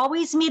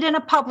 Always meet in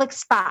a public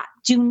spot.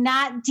 Do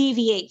not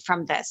deviate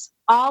from this.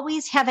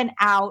 Always have an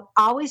out.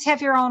 Always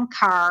have your own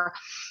car.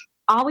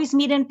 Always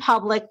meet in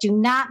public. Do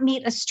not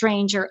meet a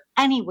stranger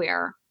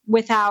anywhere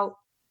without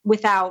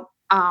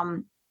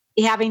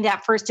having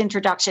that first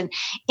introduction,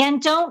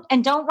 and don't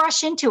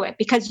rush into it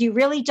because you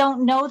really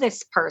don't know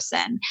this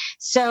person.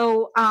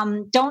 So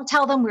don't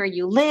tell them where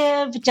you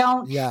live.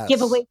 Don't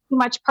give away too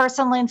much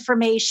personal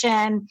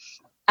information.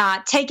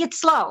 Take it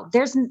slow.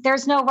 There's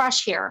no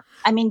rush here.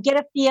 I mean, get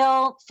a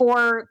feel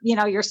for,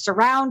 your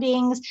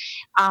surroundings.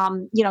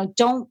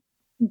 Don't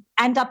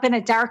end up in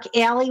a dark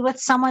alley with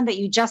someone that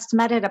you just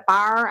met at a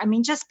bar. I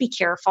mean, just be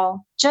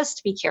careful.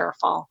 Just be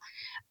careful.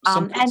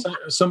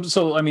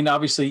 So I mean,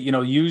 obviously,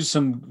 use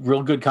some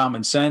real good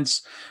common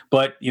sense,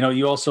 but,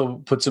 you also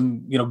put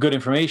some, good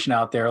information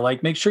out there,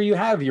 like make sure you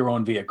have your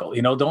own vehicle,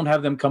 don't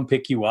have them come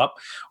pick you up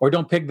or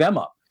don't pick them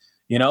up,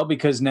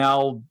 because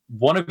now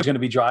one of you is going to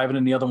be driving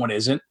and the other one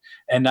isn't.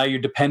 And now you're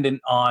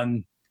dependent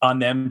on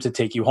them to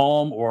take you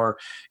home or,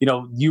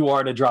 you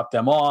are to drop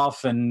them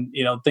off and,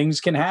 things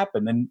can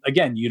happen. And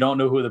again, you don't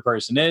know who the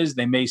person is.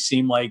 They may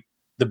seem like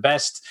the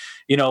best,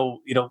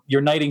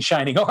 your knight in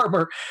shining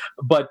armor,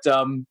 but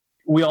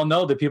we all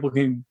know that people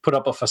can put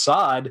up a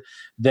facade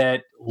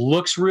that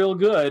looks real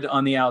good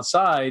on the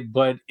outside,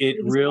 but it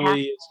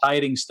really is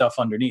hiding stuff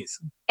underneath.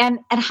 And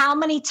how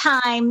many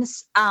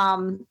times,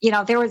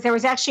 there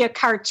was actually a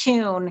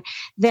cartoon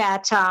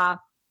that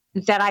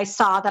I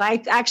saw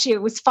that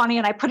it was funny,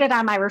 and I put it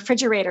on my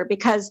refrigerator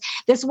because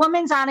this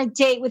woman's on a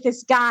date with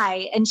this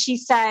guy and she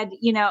said,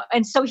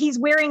 and so he's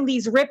wearing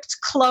these ripped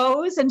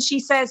clothes and she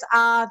says,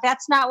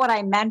 that's not what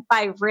I meant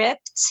by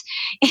ripped.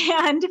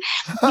 And,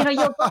 you'll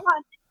go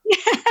on,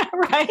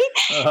 right?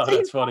 Oh,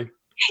 that's funny.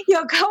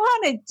 You'll go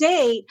on a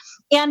date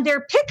and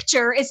their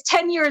picture is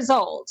 10 years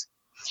old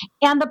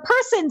and the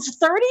person's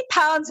 30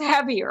 pounds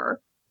heavier.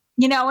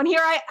 And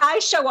here I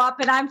show up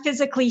and I'm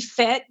physically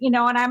fit, and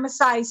I'm a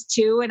size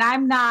 2 and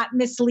I'm not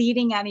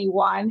misleading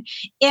anyone.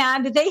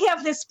 And they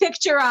have this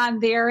picture on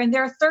there and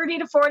they're 30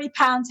 to 40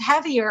 pounds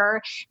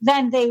heavier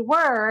than they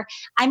were.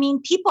 I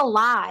mean, people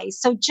lie.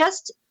 So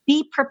just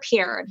be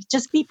prepared.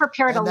 Just be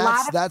prepared. And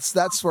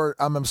that's where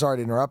I'm sorry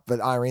to interrupt, but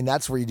Irene,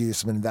 that's where you do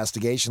some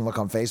investigation. Look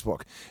on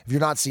Facebook. If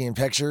you're not seeing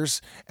pictures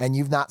and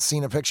you've not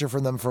seen a picture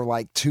from them for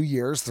like 2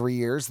 years, 3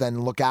 years, then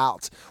look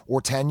out,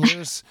 or 10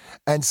 years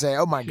and say,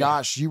 oh my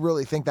gosh, you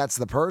really think that's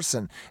the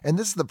person? And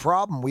this is the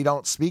problem. We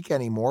don't speak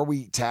anymore.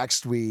 We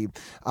text, we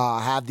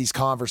have these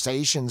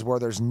conversations where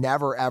there's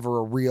never, ever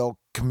a real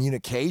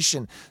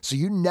communication. So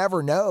you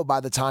never know by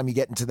the time you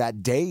get into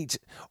that date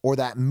or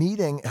that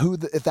meeting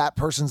if that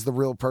person's the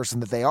real person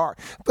that they are.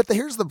 But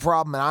here's the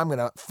problem that I'm going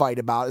to fight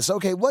about is,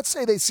 okay, let's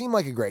say they seem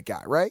like a great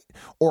guy, right?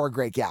 Or a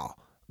great gal.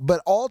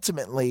 But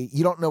ultimately,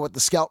 you don't know what the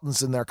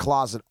skeletons in their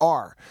closet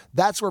are.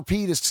 That's where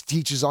Pete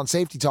teaches on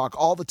Safety Talk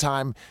all the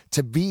time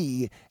to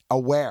be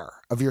aware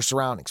of your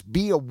surroundings.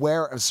 Be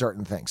aware of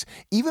certain things.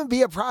 Even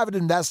be a private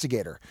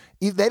investigator.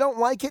 If they don't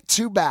like it,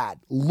 too bad.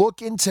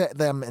 Look into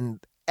them in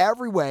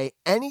every way.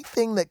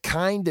 Anything that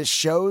kind of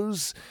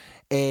shows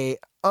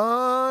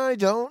I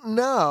don't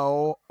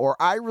know or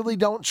I really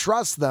don't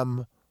trust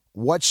them.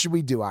 What should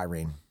we do,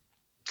 Irene?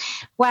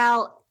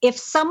 Well, if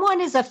someone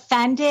is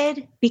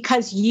offended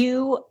because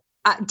you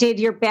did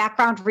your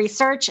background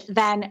research,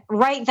 then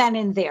right then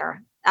and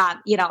there,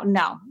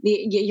 no,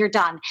 you're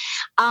done.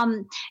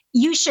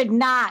 You should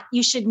not,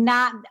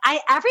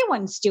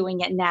 everyone's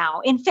doing it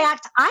now. In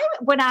fact, I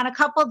went on a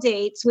couple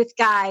dates with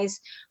guys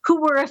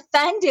who were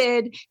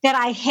offended that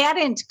I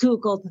hadn't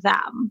Googled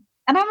them.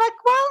 And I'm like,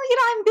 well,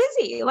 I'm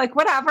busy, like,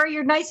 whatever,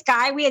 you're a nice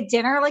guy. We had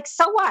dinner. Like,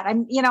 so what?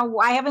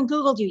 I haven't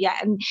Googled you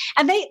yet.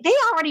 And they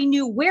already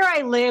knew where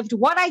I lived,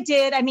 what I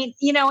did. I mean,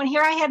 and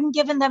here I hadn't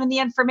given them the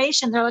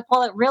information. They're like,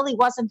 well, it really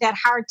wasn't that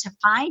hard to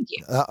find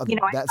you.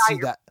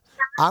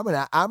 I'm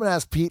gonna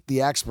ask Pete,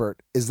 the expert.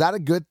 Is that a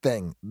good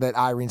thing that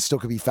Irene still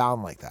could be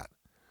found like that?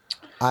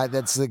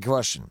 That's the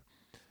question.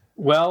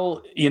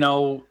 Well,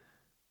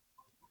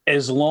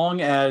 as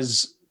long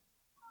as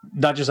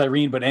not just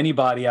Irene, but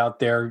anybody out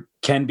there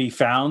can be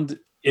found,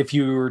 if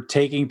you're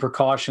taking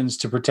precautions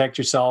to protect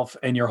yourself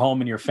and your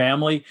home and your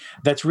family,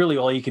 that's really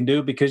all you can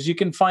do, because you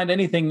can find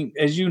anything,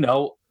 as you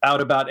know,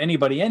 out about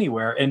anybody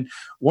anywhere. And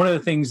one of the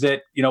things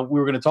that, we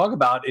were going to talk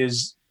about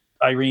is,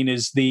 Irene,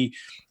 is the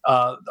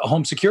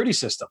home security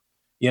system.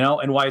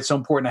 and why it's so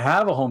important to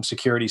have a home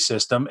security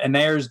system. And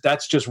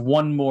that's just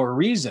one more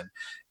reason,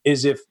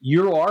 is if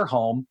you are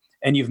home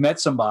and you've met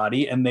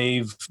somebody and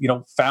they've,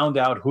 found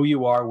out who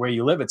you are, where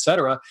you live, et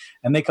cetera,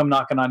 and they come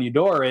knocking on your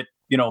door at,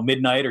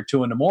 midnight or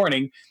 2 a.m,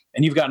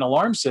 and you've got an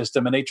alarm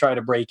system and they try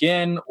to break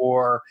in,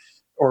 or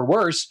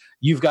worse,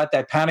 you've got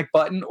that panic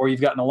button, or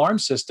you've got an alarm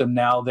system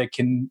now that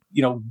can,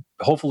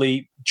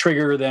 hopefully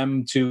trigger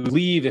them to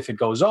leave if it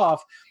goes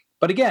off.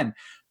 But again,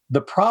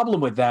 the problem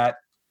with that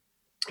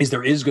is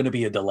there is going to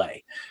be a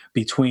delay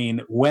between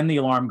when the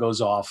alarm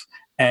goes off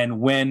and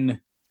when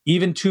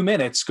even 2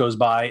 minutes goes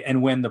by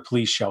and when the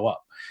police show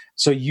up.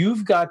 So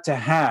you've got to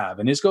have,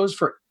 and this goes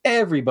for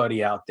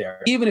everybody out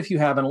there, even if you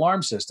have an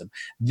alarm system,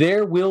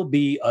 there will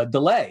be a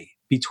delay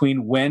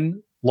between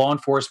when law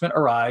enforcement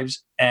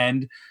arrives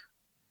and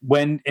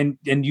when, and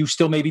you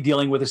still may be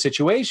dealing with a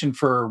situation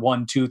for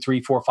 1, 2,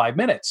 3, 4, 5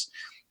 minutes.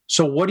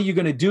 So what are you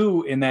going to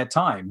do in that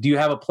time? Do you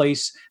have a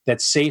place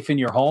that's safe in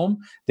your home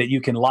that you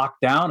can lock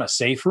down, a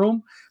safe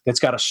room that's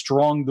got a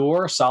strong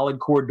door, solid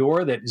core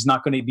door that is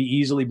not going to be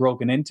easily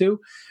broken into?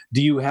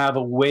 Do you have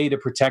a way to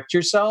protect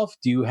yourself?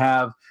 Do you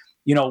have,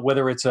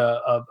 whether it's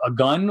a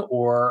gun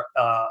or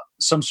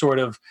some sort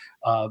of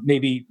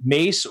maybe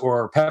mace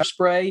or pepper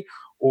spray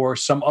or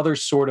some other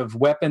sort of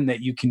weapon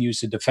that you can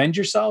use to defend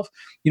yourself?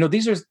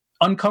 These are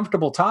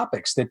uncomfortable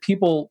topics that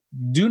people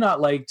do not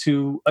like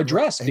to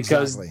address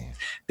because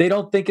they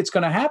don't think it's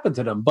going to happen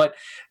to them. But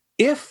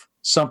if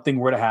something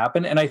were to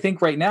happen, and I think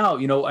right now,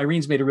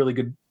 Irene's made a really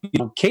good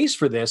case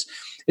for this,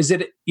 is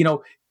that,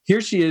 here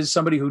she is,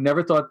 somebody who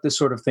never thought this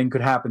sort of thing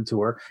could happen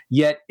to her,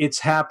 yet it's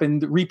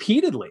happened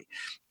repeatedly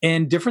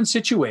in different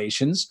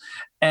situations.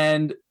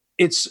 And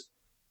it's,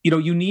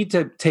 you need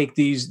to take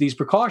these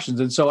precautions.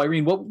 And so,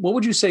 Irene, what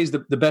would you say is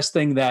the best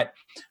thing that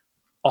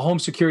a home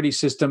security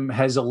system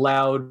has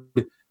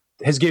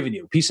given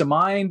you? Peace of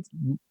mind?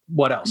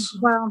 What else?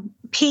 Well,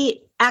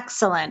 Pete,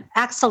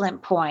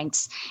 excellent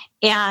points.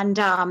 And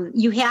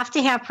you have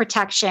to have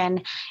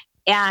protection.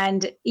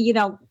 And,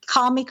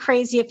 call me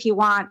crazy if you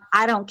want.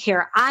 I don't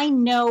care. I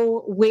know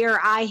where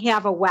I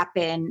have a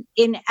weapon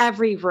in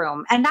every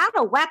room, and not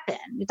a weapon.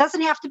 It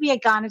doesn't have to be a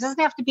gun. It doesn't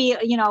have to be,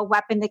 a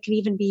weapon that can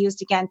even be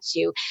used against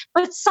you,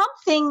 but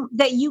something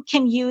that you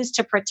can use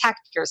to protect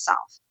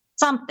yourself,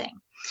 something.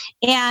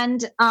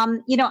 And,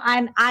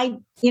 I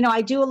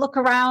do look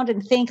around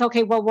and think,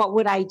 okay, well, what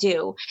would I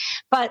do?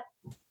 But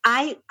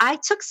I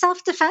took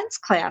self-defense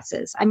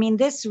classes. I mean,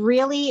 this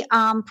really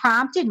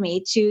prompted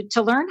me to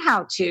learn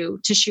how to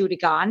shoot a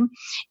gun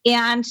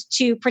and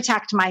to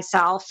protect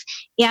myself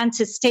and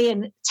to stay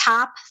in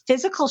top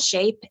physical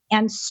shape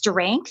and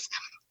strength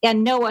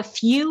and know a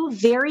few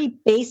very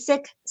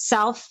basic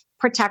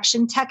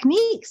self-protection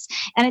techniques.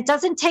 And it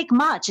doesn't take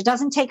much. It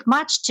doesn't take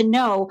much to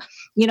know,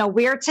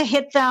 where to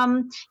hit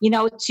them,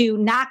 to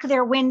knock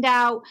their wind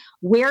out,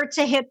 where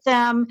to hit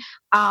them,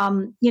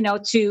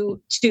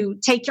 to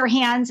take your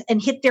hands and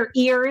hit their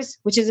ears,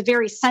 which is a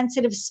very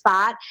sensitive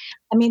spot.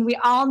 I mean, we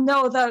all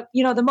know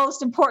the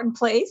most important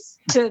place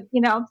to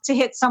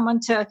hit someone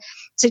to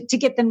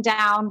get them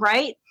down,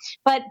 right?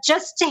 But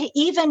just to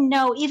even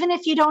know, even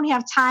if you don't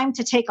have time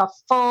to take a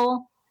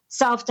full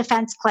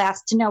self-defense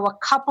class, to know a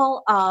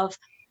couple of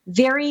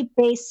very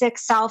basic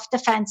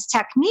self-defense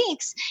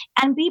techniques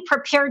and be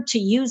prepared to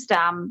use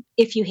them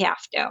if you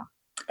have to.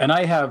 And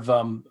I have,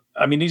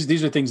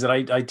 these are things that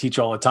I teach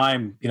all the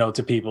time,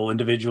 to people,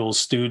 individuals,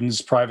 students,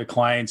 private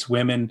clients,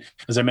 women,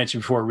 as I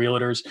mentioned before,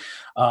 realtors,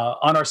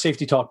 on our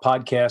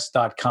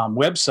safetytalkpodcast.com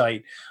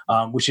website,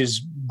 which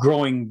is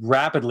growing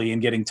rapidly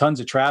and getting tons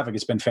of traffic.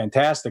 It's been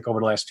fantastic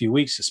over the last few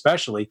weeks,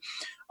 especially.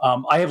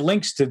 I have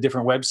links to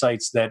different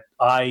websites that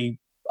I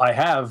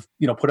have,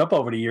 put up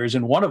over the years.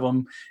 And one of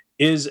them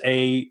is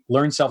a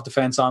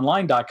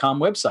learnselfdefenseonline.com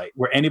website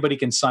where anybody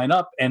can sign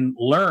up and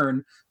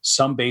learn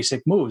some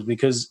basic moves.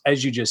 Because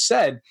as you just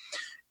said,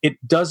 it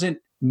doesn't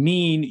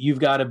mean you've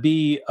got to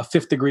be a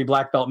 5th degree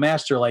black belt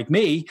master like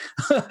me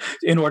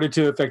in order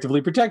to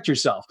effectively protect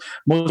yourself.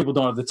 Most people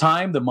don't have the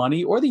time, the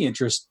money, or the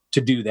interest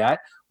to do that.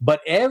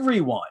 But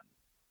everyone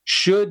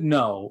should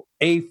know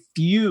a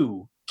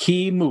few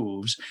key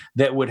moves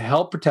that would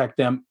help protect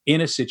them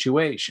in a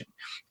situation.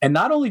 And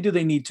not only do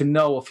they need to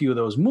know a few of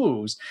those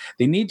moves,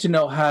 they need to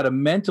know how to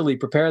mentally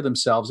prepare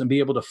themselves and be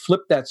able to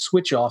flip that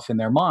switch off in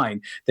their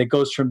mind that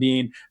goes from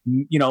being,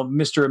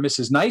 Mr. or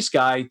Mrs. Nice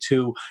Guy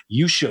to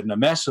you shouldn't have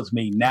messed with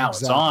me. Now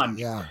It's on.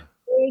 Yeah.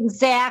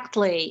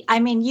 Exactly. I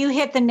mean, you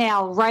hit the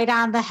nail right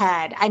on the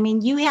head. I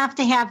mean, you have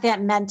to have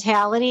that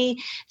mentality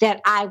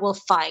that I will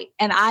fight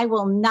and I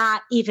will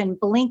not even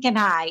blink an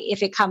eye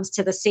if it comes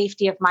to the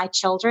safety of my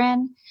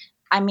children.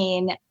 I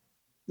mean,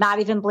 not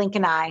even blink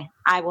an eye.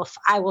 I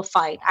will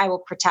fight. I will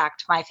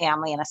protect my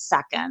family in a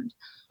second.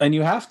 And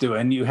you have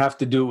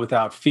to do it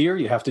without fear.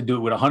 You have to do it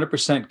with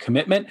 100%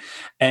 commitment.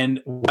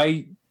 And what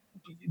I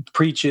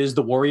preach is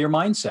the warrior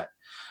mindset.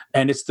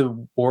 And it's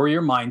the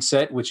warrior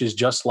mindset, which is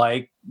just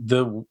like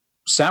the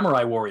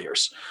samurai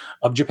warriors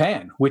of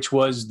Japan, which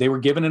was they were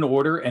given an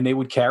order and they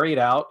would carry it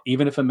out,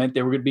 even if it meant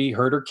they were going to be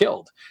hurt or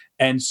killed.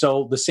 And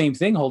so the same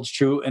thing holds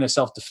true in a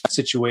self-defense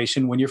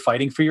situation when you're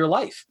fighting for your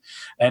life.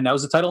 And that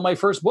was the title of my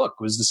first book,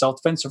 was the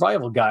Self-Defense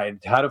Survival Guide,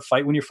 How to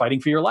Fight When You're Fighting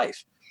for Your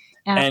Life.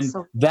 Absolutely.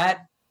 And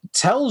that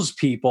tells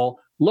people,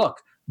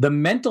 look, the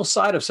mental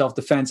side of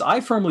self-defense, I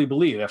firmly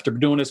believe, after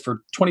doing this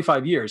for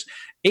 25 years,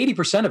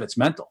 80% of it's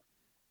mental.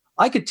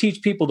 I could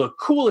teach people the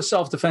coolest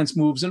self-defense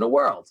moves in the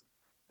world.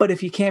 But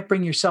if you can't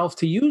bring yourself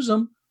to use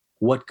them,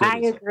 what good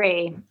is it?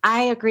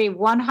 I agree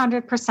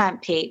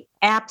 100%, Pete.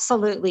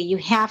 Absolutely. You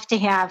have to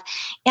have.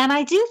 And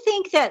I do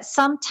think that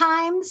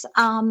sometimes,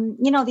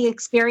 the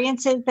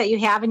experiences that you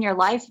have in your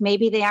life,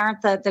 maybe they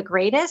aren't the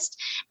greatest,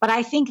 but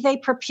I think they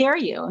prepare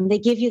you and they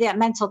give you that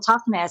mental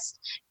toughness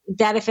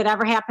that if it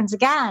ever happens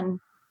again,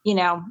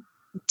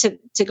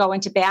 to go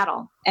into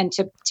battle and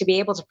to be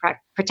able to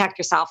protect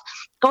yourself.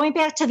 Going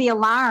back to the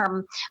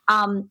alarm,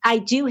 I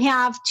do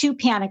have 2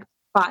 panic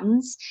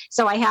buttons.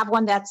 So I have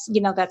one that's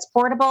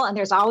portable, and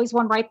there's always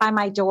one right by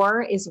my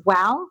door as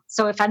well.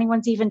 So if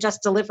anyone's even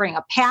just delivering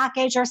a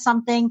package or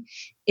something,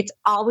 it's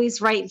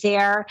always right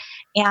there.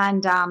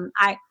 And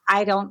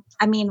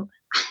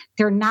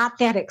they're not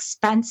that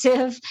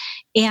expensive.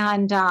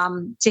 And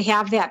to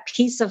have that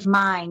peace of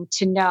mind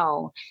to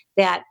know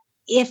that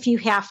if you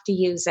have to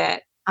use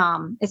it,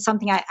 it's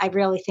something I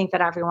really think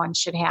that everyone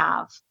should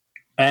have.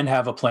 And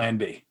have a plan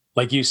B.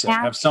 Like you said,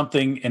 have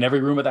something in every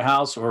room of the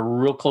house or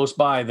real close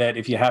by that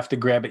if you have to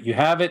grab it, you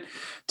have it,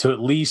 to at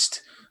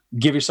least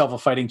give yourself a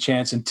fighting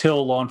chance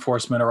until law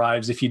enforcement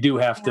arrives. If you do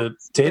have to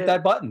hit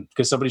that button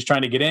because somebody's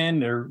trying to get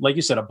in, or like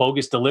you said, a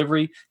bogus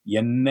delivery,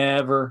 you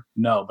never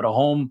know. But a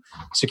home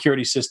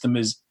security system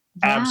is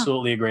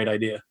absolutely a great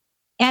idea.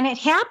 And it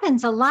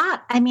happens a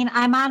lot. I mean,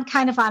 I'm on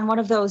one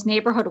of those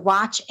neighborhood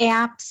watch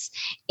apps,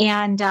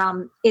 and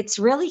it's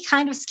really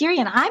kind of scary.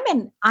 And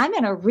I'm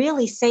in a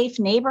really safe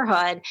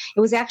neighborhood.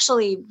 It was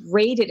actually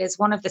rated as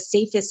one of the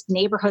safest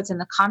neighborhoods in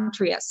the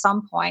country at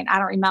some point. I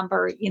don't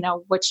remember,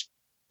 which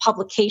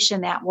publication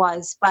that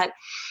was, but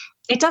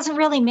it doesn't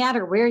really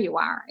matter where you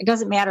are. It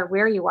doesn't matter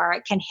where you are.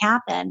 It can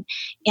happen.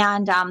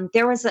 And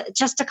there was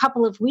just a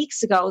couple of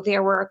weeks ago,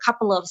 there were a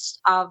couple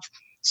of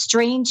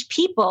strange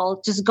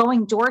people just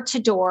going door to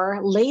door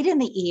late in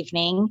the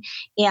evening,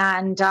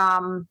 and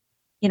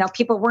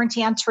people weren't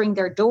answering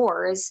their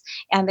doors,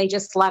 and they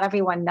just let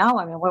everyone know.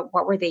 I mean,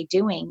 what were they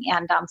doing?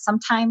 And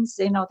sometimes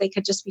they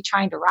could just be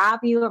trying to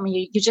rob you. I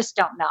mean, you just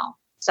don't know.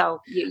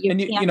 So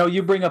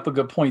you bring up a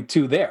good point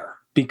too there,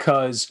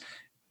 because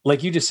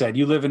like you just said,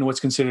 you live in what's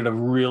considered a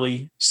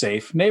really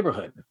safe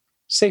neighborhood.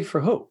 Safe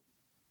for who?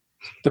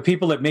 The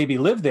people that maybe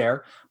live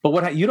there,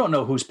 but you don't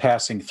know who's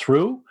passing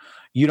through.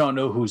 You don't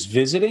know who's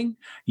visiting.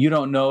 You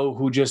don't know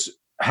who just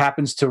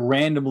happens to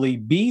randomly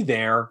be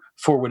there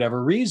for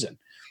whatever reason.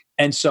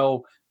 And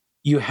so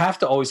you have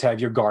to always have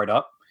your guard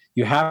up.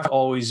 You have to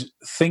always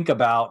think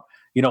about,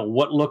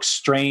 what looks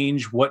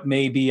strange, what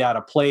may be out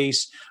of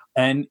place.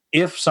 And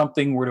if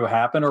something were to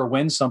happen or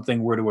when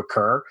something were to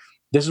occur,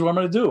 this is what I'm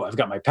going to do. I've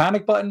got my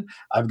panic button.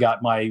 I've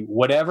got my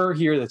whatever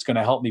here that's going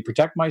to help me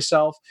protect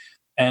myself.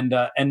 And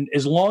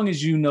as long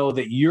as you know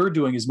that you're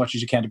doing as much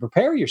as you can to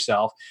prepare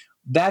yourself,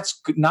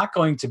 that's not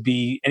going to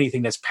be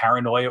anything that's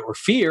paranoia or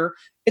fear.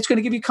 It's going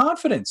to give you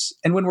confidence.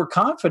 And when we're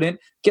confident,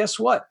 guess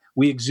what?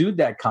 We exude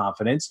that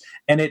confidence,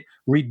 and it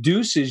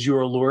reduces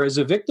your allure as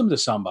a victim to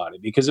somebody.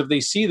 Because if they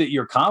see that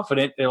you're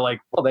confident, they're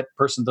like, well, that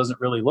person doesn't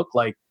really look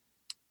like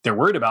they're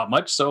worried about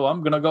much. So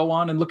I'm going to go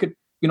on and look at,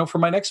 for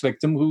my next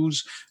victim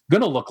who's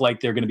going to look like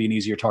they're going to be an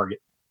easier target.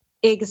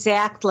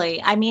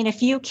 Exactly. I mean,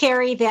 if you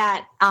carry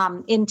that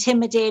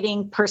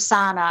intimidating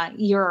persona,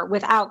 you're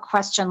without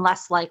question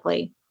less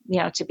likely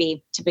to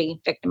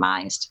be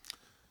victimized.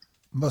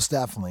 Most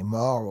definitely.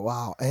 Oh,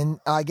 wow. And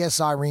I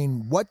guess,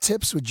 Irene, what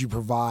tips would you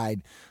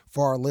provide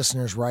for our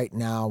listeners right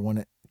now when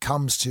it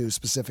comes to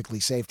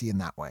specifically safety in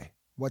that way?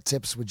 What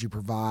tips would you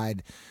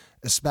provide,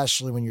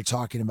 especially when you're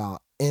talking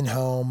about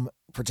in-home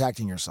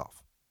protecting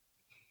yourself?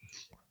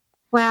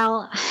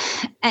 Well,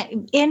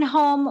 in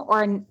home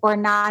or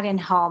not in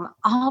home,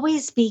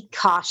 always be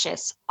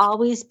cautious,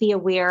 always be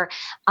aware.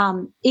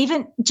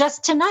 Even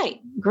just tonight,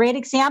 great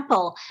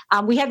example.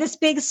 We had this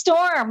big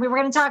storm. We were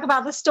going to talk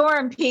about the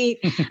storm,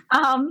 Pete.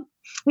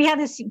 We had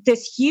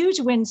this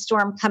huge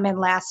windstorm come in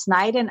last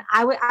night, and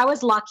I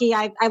was lucky.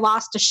 I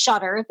lost a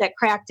shutter that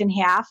cracked in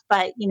half,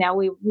 but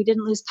we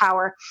didn't lose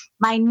power.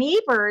 My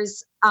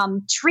neighbor's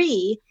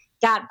tree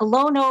got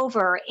blown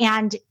over,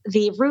 and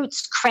the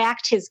roots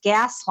cracked his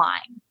gas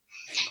line.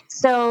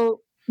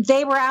 So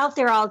they were out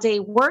there all day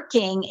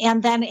working.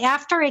 And then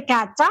after it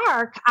got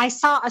dark, I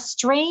saw a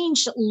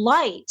strange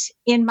light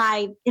in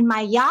my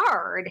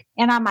yard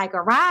and on my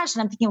garage.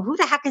 And I'm thinking, who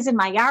the heck is in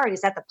my yard? Is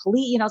that the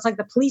police? It's like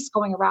the police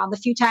going around the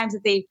few times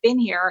that they've been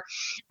here,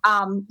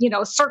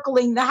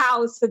 circling the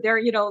house, and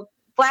they're,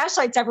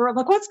 flashlights everywhere. I'm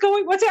like,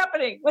 what's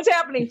happening?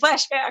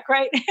 Flashback,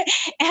 right?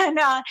 And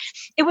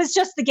it was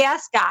just the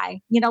gas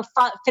guy,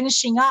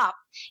 finishing up.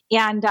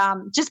 And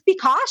just be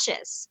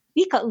cautious.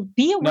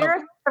 Be aware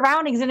of your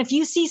surroundings. And if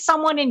you see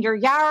someone in your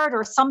yard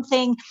or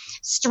something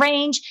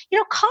strange,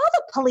 call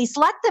the police,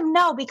 let them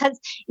know, because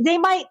they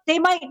might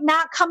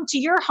not come to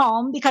your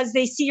home because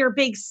they see your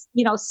big,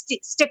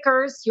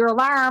 stickers, your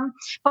alarm.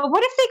 But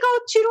what if they go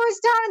 2 doors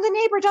down and the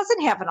neighbor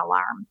doesn't have an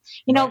alarm?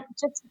 Right.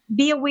 Just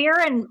be aware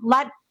and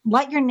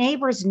let your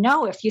neighbors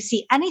know if you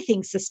see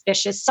anything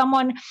suspicious,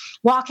 someone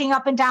walking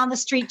up and down the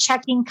street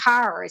checking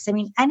cars. I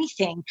mean,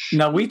 anything.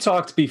 Now, we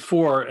talked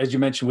before, as you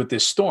mentioned, with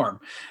this storm,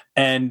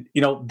 and,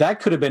 that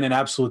could have been an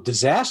absolute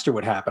disaster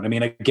what happened. I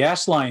mean, a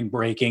gas line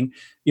breaking,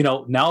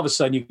 now all of a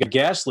sudden you get a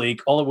gas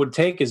leak. All it would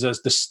take is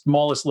the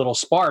smallest little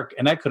spark,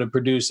 and that could have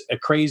produced a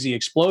crazy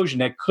explosion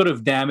that could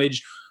have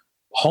damaged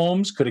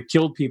homes, could have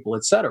killed people,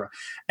 et cetera.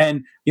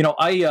 And,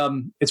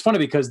 it's funny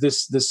because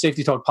this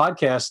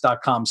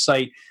safetytalkpodcast.com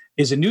site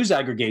is a news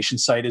aggregation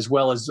site, as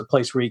well as a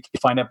place where you can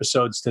find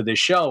episodes to this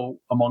show,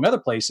 among other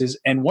places.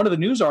 And one of the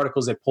news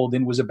articles they pulled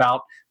in was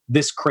about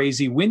this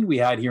crazy wind we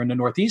had here in the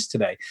Northeast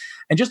today.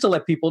 And just to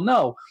let people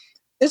know,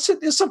 it's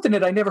something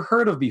that I never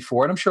heard of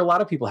before, and I'm sure a lot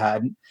of people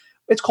hadn't.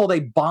 It's called a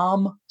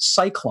bomb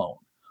cyclone.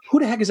 Who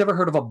the heck has ever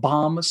heard of a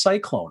bomb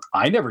cyclone?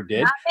 I never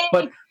did.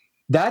 But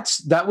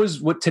that was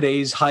what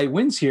today's high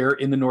winds here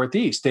in the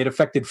Northeast. They'd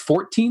affected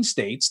 14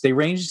 states. They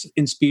ranged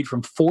in speed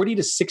from 40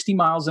 to 60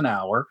 miles an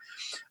hour.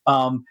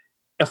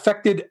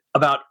 Affected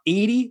about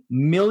 80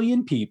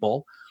 million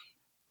people,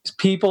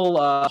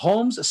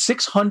 homes,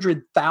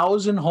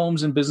 600,000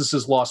 homes and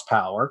businesses lost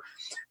power,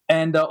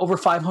 and over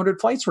 500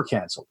 flights were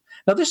canceled.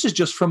 Now, this is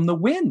just from the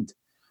wind.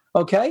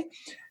 Okay.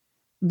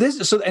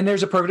 And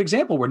there's a perfect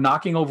example. We're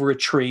knocking over a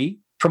tree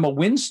from a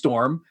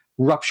windstorm,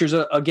 ruptures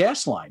a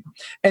gas line.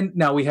 And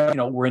now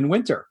we're in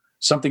winter.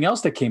 Something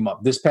else that came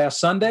up this past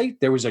Sunday,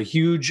 there was a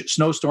huge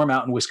snowstorm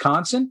out in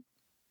Wisconsin,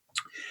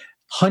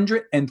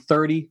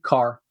 130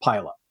 car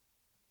pileup.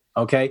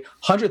 Okay.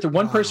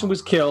 One person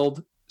was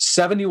killed.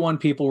 71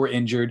 people were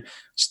injured.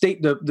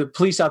 The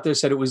police out there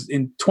said it was,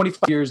 in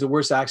 25 years, the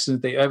worst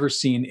accident they've ever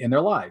seen in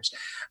their lives.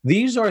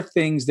 These are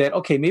things that,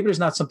 okay, maybe there's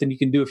not something you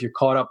can do if you're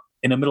caught up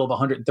in the middle of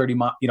 130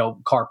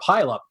 car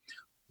pileup,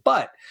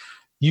 but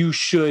you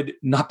should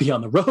not be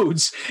on the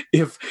roads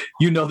if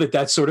you know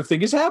that sort of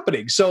thing is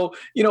happening. So,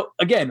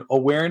 again,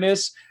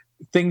 awareness,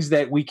 things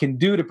that we can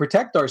do to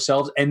protect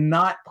ourselves and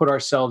not put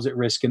ourselves at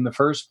risk in the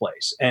first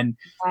place. And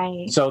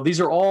so these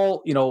are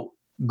all,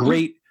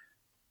 great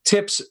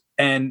tips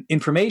and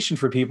information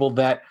for people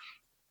that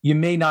you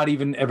may not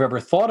even have ever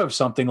thought of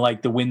something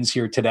like the winds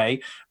here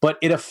today, but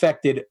it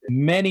affected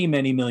many,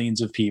 many millions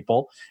of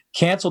people,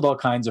 canceled all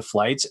kinds of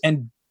flights,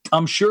 and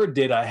I'm sure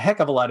did a heck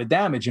of a lot of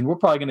damage. And we're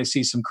probably going to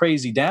see some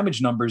crazy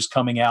damage numbers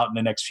coming out in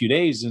the next few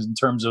days in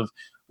terms of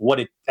what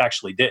it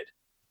actually did.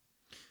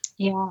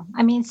 Yeah.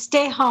 I mean,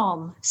 stay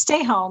home,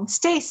 stay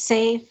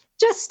safe,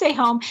 just stay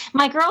home.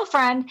 My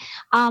girlfriend,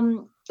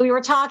 we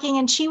were talking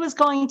and she was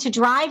going to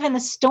drive in the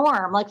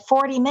storm, like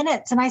 40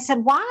 minutes. And I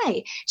said,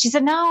 why? She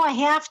said, no, I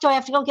have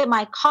to go get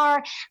my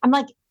car. I'm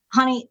like,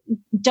 honey,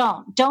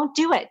 don't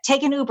do it.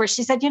 Take an Uber.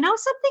 She said, you know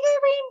something,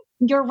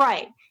 Irene? You're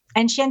right.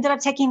 And she ended up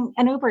taking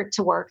an Uber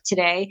to work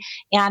today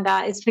and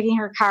is picking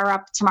her car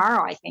up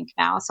tomorrow, I think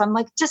now. So I'm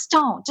like, just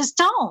don't do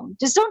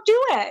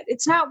it.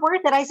 It's not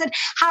worth it. I said,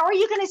 how are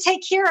you going to take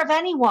care of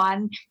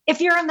anyone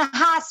if you're in the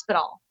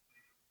hospital?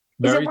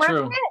 Very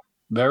true.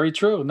 Very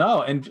true.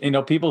 No. And,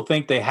 people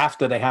think they have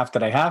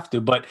to,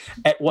 but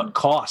at what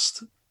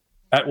cost?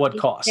 At what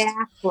cost?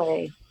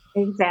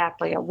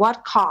 Exactly. At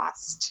what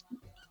cost?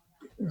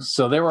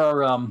 So there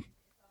are,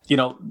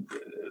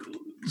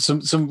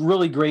 some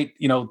really great,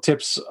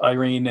 tips,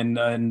 Irene,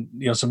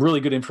 and some really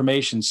good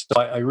information. So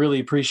I really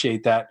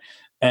appreciate that.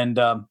 And,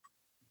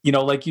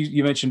 like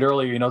you mentioned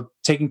earlier,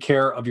 taking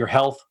care of your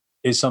health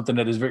is something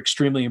that is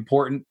extremely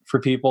important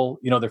for people,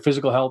 their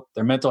physical health,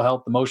 their mental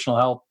health, emotional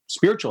health,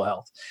 spiritual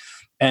health.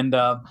 And,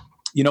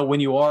 when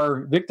you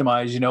are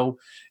victimized,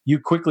 you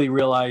quickly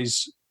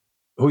realize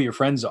who your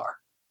friends are.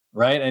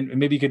 Right. And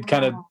maybe you could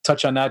kind of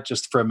touch on that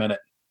just for a minute.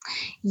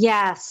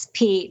 Yes,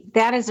 Pete,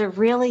 that is a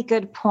really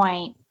good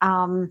point.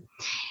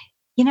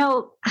 You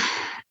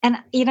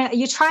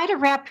try to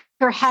wrap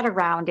your head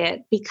around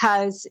it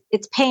because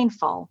it's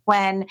painful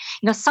when,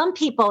 some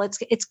people,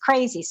 it's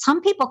crazy.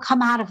 Some people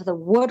come out of the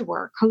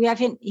woodwork who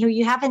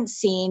you haven't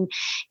seen,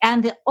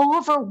 and the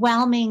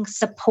overwhelming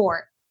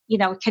support,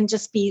 can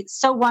just be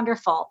so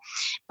wonderful.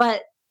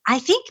 But I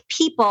think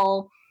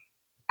people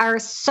are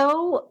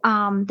so,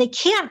 they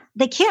can't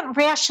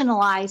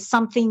rationalize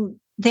something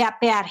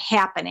that bad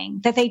happening,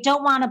 that they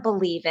don't want to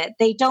believe it.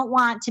 They don't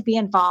want to be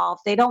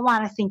involved. They don't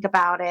want to think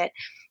about it.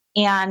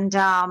 And,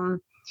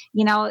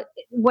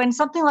 when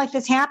something like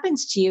this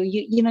happens to you,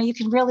 you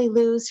can really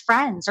lose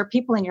friends or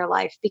people in your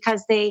life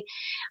because they,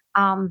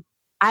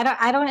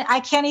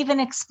 I can't even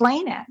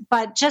explain it,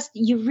 but just,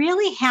 you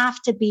really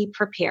have to be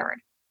prepared.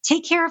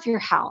 Take care of your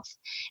health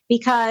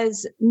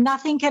because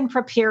nothing can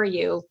prepare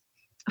you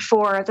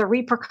for the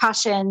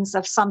repercussions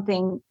of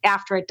something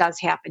after it does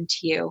happen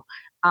to you.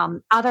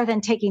 Other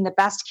than taking the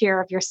best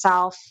care of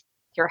yourself,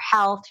 your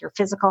health, your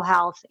physical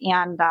health,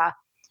 and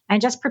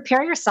and just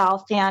prepare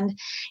yourself. And,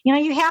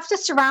 you have to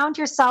surround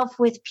yourself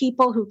with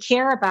people who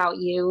care about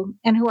you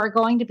and who are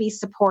going to be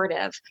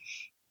supportive.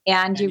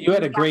 And you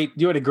had a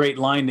great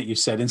line that you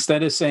said,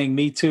 instead of saying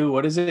me too,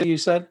 what is it you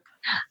said?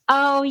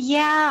 Oh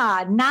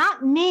yeah.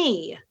 Not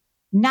me.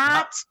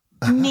 Not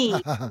me.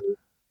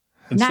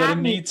 Instead of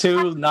me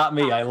too, not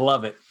me. I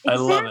love it. Exactly. I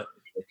love it.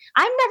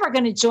 I'm never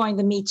going to join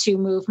the Me Too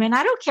movement.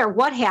 I don't care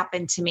what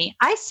happened to me.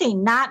 I say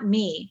not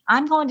me.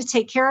 I'm going to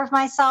take care of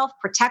myself,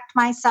 protect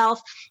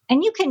myself,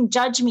 and you can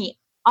judge me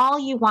all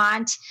you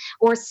want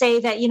or say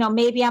that,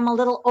 maybe I'm a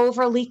little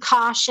overly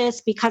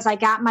cautious because I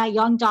got my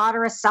young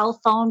daughter a cell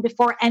phone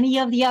before any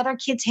of the other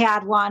kids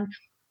had one.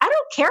 I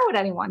don't care what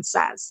anyone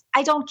says.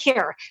 I don't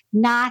care.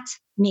 Not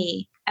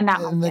me. And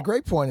the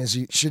great point is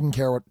you shouldn't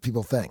care what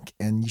people think,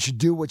 and you should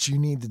do what you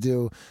need to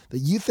do that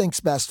you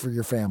think's best for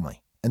your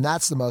family. And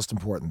that's the most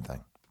important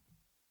thing.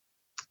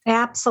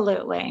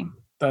 Absolutely.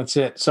 That's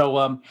it.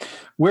 So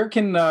where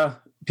can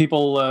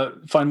people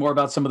find more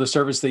about some of the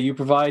service that you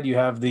provide? You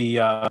have the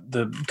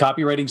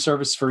copywriting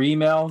service for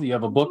email. You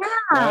have a book.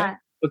 Yeah. Right?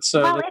 It's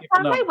on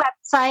my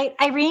website,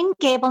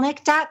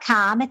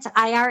 IreneGabelnick.com. It's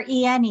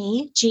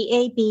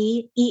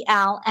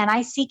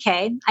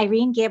IreneGabelnick,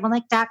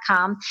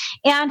 IreneGabelnick.com.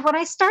 And when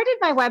I started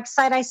my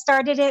website, I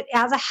started it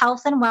as a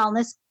health and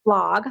wellness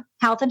blog,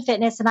 health and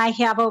fitness, and I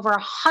have over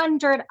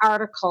 100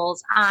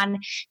 articles on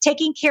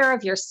taking care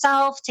of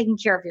yourself, taking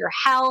care of your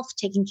health,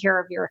 taking care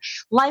of your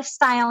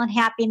lifestyle and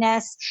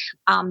happiness.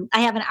 I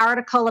have an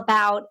article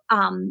about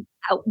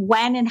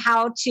when and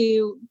how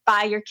to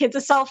buy your kids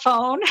a cell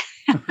phone.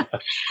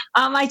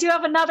 I do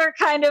have another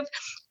kind of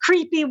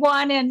creepy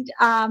one, and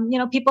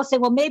people say,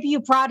 well, maybe you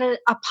brought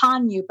it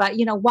upon you, but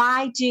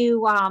why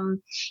do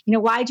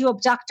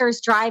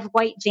abductors drive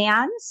white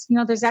vans?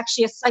 There's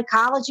actually a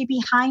psychology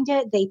behind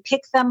it. They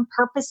pick them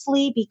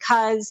purposely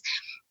because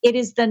it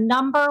is the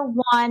number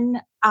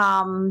one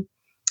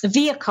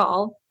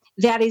vehicle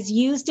that is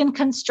used in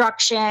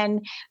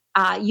construction.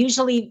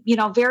 Usually,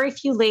 very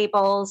few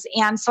labels.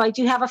 And so I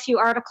do have a few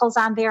articles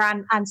on there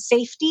on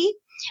safety,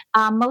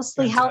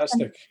 mostly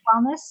Fantastic. Health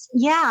and wellness.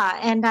 Yeah.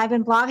 And I've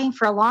been blogging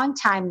for a long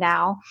time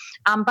now.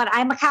 But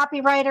I'm a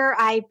copywriter.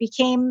 I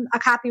became a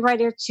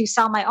copywriter to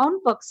sell my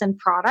own books and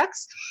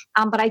products.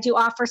 But I do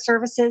offer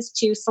services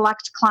to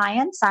select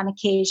clients on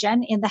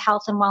occasion in the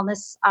health and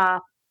wellness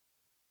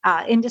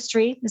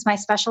industry is my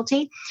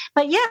specialty.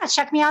 But yeah,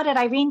 check me out at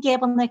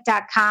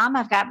IreneGabelnick.com.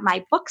 I've got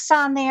my books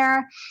on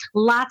there,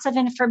 lots of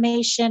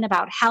information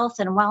about health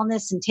and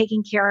wellness and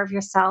taking care of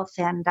yourself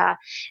and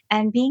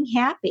being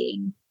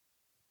happy.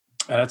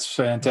 That's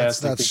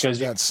fantastic.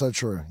 That's so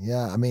true.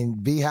 Yeah. I mean,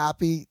 be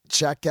happy,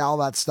 check all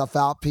that stuff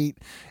out, Pete.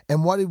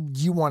 And what do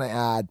you want to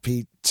add,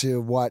 Pete, to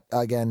what,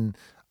 again,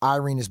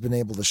 Irene has been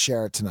able to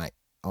share tonight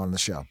on the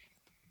show?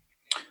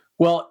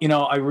 Well,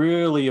 I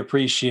really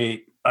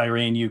appreciate,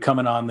 Irene, you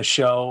coming on the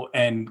show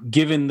and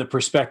giving the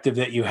perspective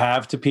that you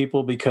have to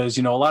people, because,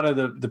 a lot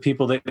of the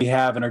people that we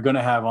have and are going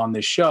to have on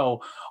this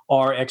show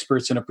are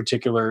experts in a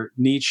particular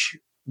niche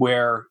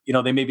where,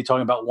 they may be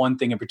talking about one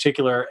thing in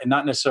particular and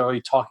not necessarily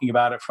talking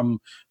about it from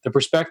the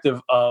perspective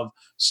of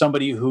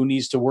somebody who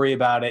needs to worry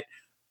about it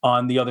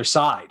on the other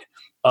side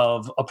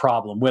of a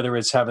problem, whether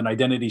it's having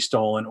identity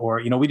stolen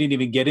or, we didn't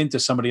even get into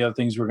some of the other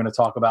things we're going to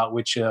talk about,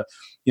 which, you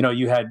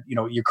had,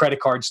 your credit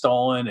card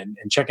stolen and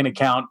checking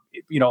account,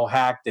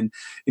 hacked. And,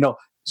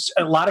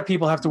 a lot of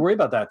people have to worry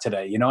about that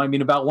today.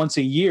 About once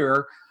a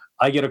year,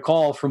 I get a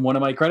call from one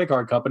of my credit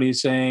card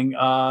companies saying,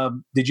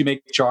 did you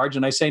make a charge?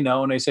 And I say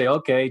no. And they say,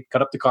 okay,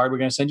 cut up the card. We're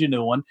going to send you a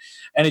new one.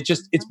 And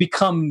it's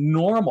become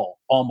normal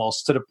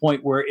almost to the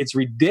point where it's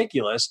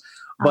ridiculous.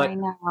 But,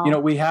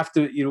 we have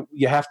to, you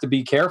have to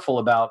be careful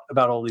about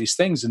all these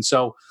things. And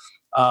so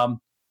I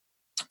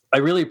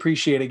really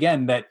appreciate,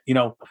 again, that,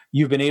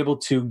 you've been able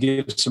to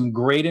give some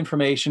great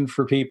information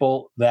for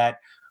people that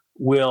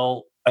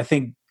will, I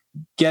think,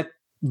 get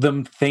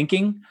them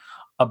thinking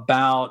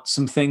about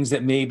some things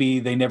that maybe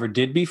they never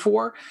did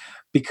before.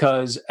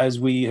 Because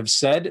as we have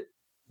said,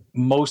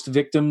 most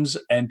victims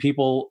and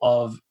people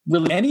of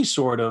really any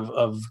sort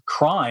of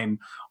crime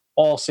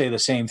all say the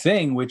same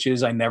thing, which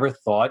is, I never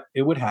thought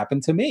it would happen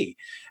to me.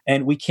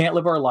 And we can't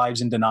live our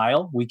lives in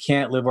denial. We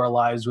can't live our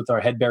lives with our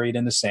head buried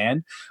in the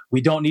sand. We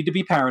don't need to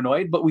be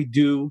paranoid, but we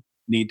do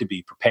need to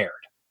be prepared.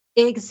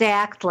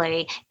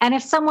 Exactly. And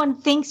if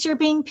someone thinks you're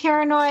being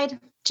paranoid,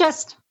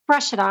 just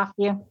brush it off.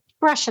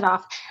 Brush it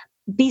off.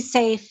 Be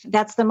safe.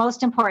 That's the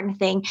most important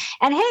thing.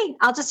 And hey,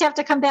 I'll just have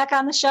to come back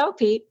on the show,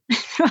 Pete.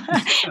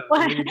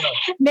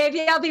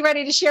 Maybe I'll be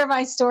ready to share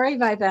my story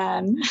by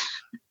then.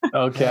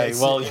 Okay.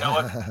 Well, you know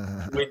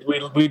what?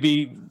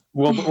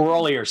 We're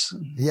all ears.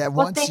 Yeah.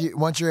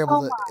 Once you're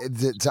able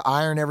to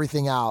iron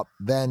everything out,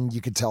 then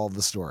you could tell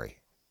the story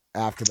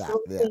after that.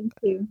 Well, thank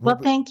you. Well,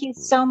 thank you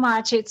so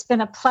much. It's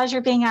been a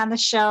pleasure being on the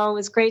show. It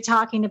was great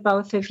talking to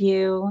both of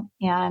you.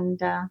 And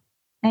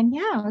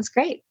yeah, it was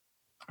great.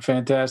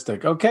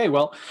 Fantastic. Okay,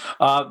 well,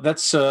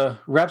 that's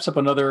wraps up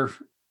another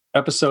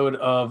episode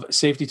of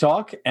Safety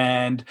Talk,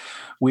 and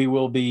we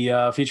will be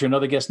featuring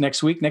another guest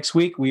next week. Next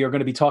week, we are going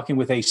to be talking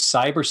with a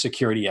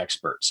cybersecurity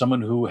expert,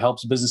 someone who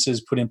helps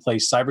businesses put in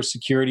place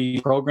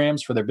cybersecurity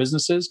programs for their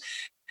businesses.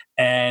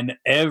 And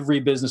every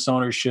business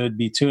owner should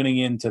be tuning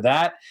into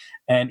that.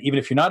 And even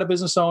if you're not a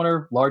business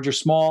owner, large or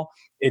small,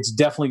 it's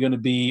definitely going to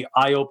be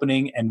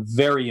eye-opening and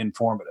very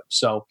informative.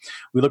 So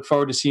we look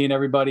forward to seeing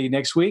everybody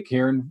next week,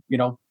 hearing,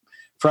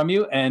 from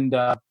you. And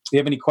if you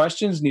have any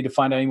questions, need to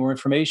find out any more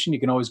information, you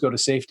can always go to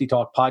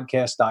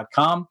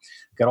safetytalkpodcast.com.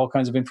 Got all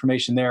kinds of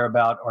information there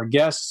about our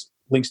guests,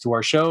 links to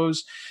our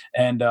shows,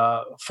 and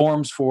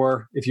forms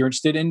for if you're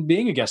interested in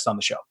being a guest on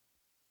the show.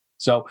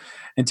 So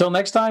until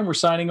next time, we're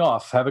signing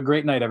off. Have a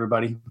great night,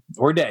 everybody,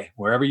 or day,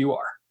 wherever you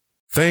are.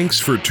 Thanks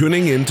for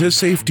tuning in to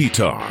Safety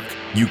Talk.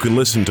 You can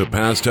listen to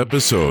past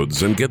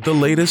episodes and get the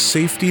latest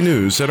safety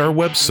news at our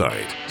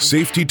website,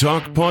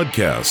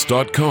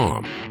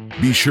 safetytalkpodcast.com.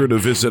 Be sure to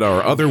visit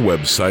our other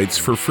websites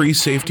for free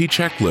safety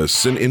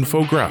checklists and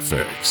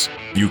infographics.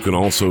 You can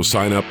also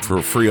sign up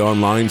for free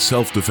online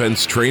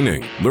self-defense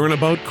training, learn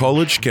about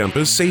college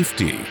campus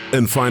safety,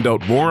 and find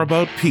out more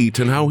about Pete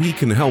and how he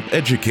can help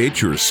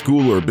educate your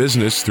school or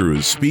business through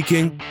his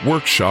speaking,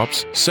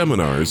 workshops,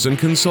 seminars, and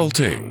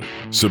consulting.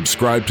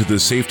 Subscribe to the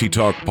Safety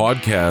Talk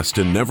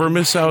podcast and never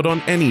miss out on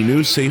any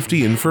new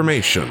safety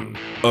information.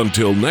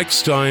 Until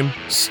next time,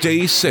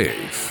 stay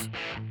safe.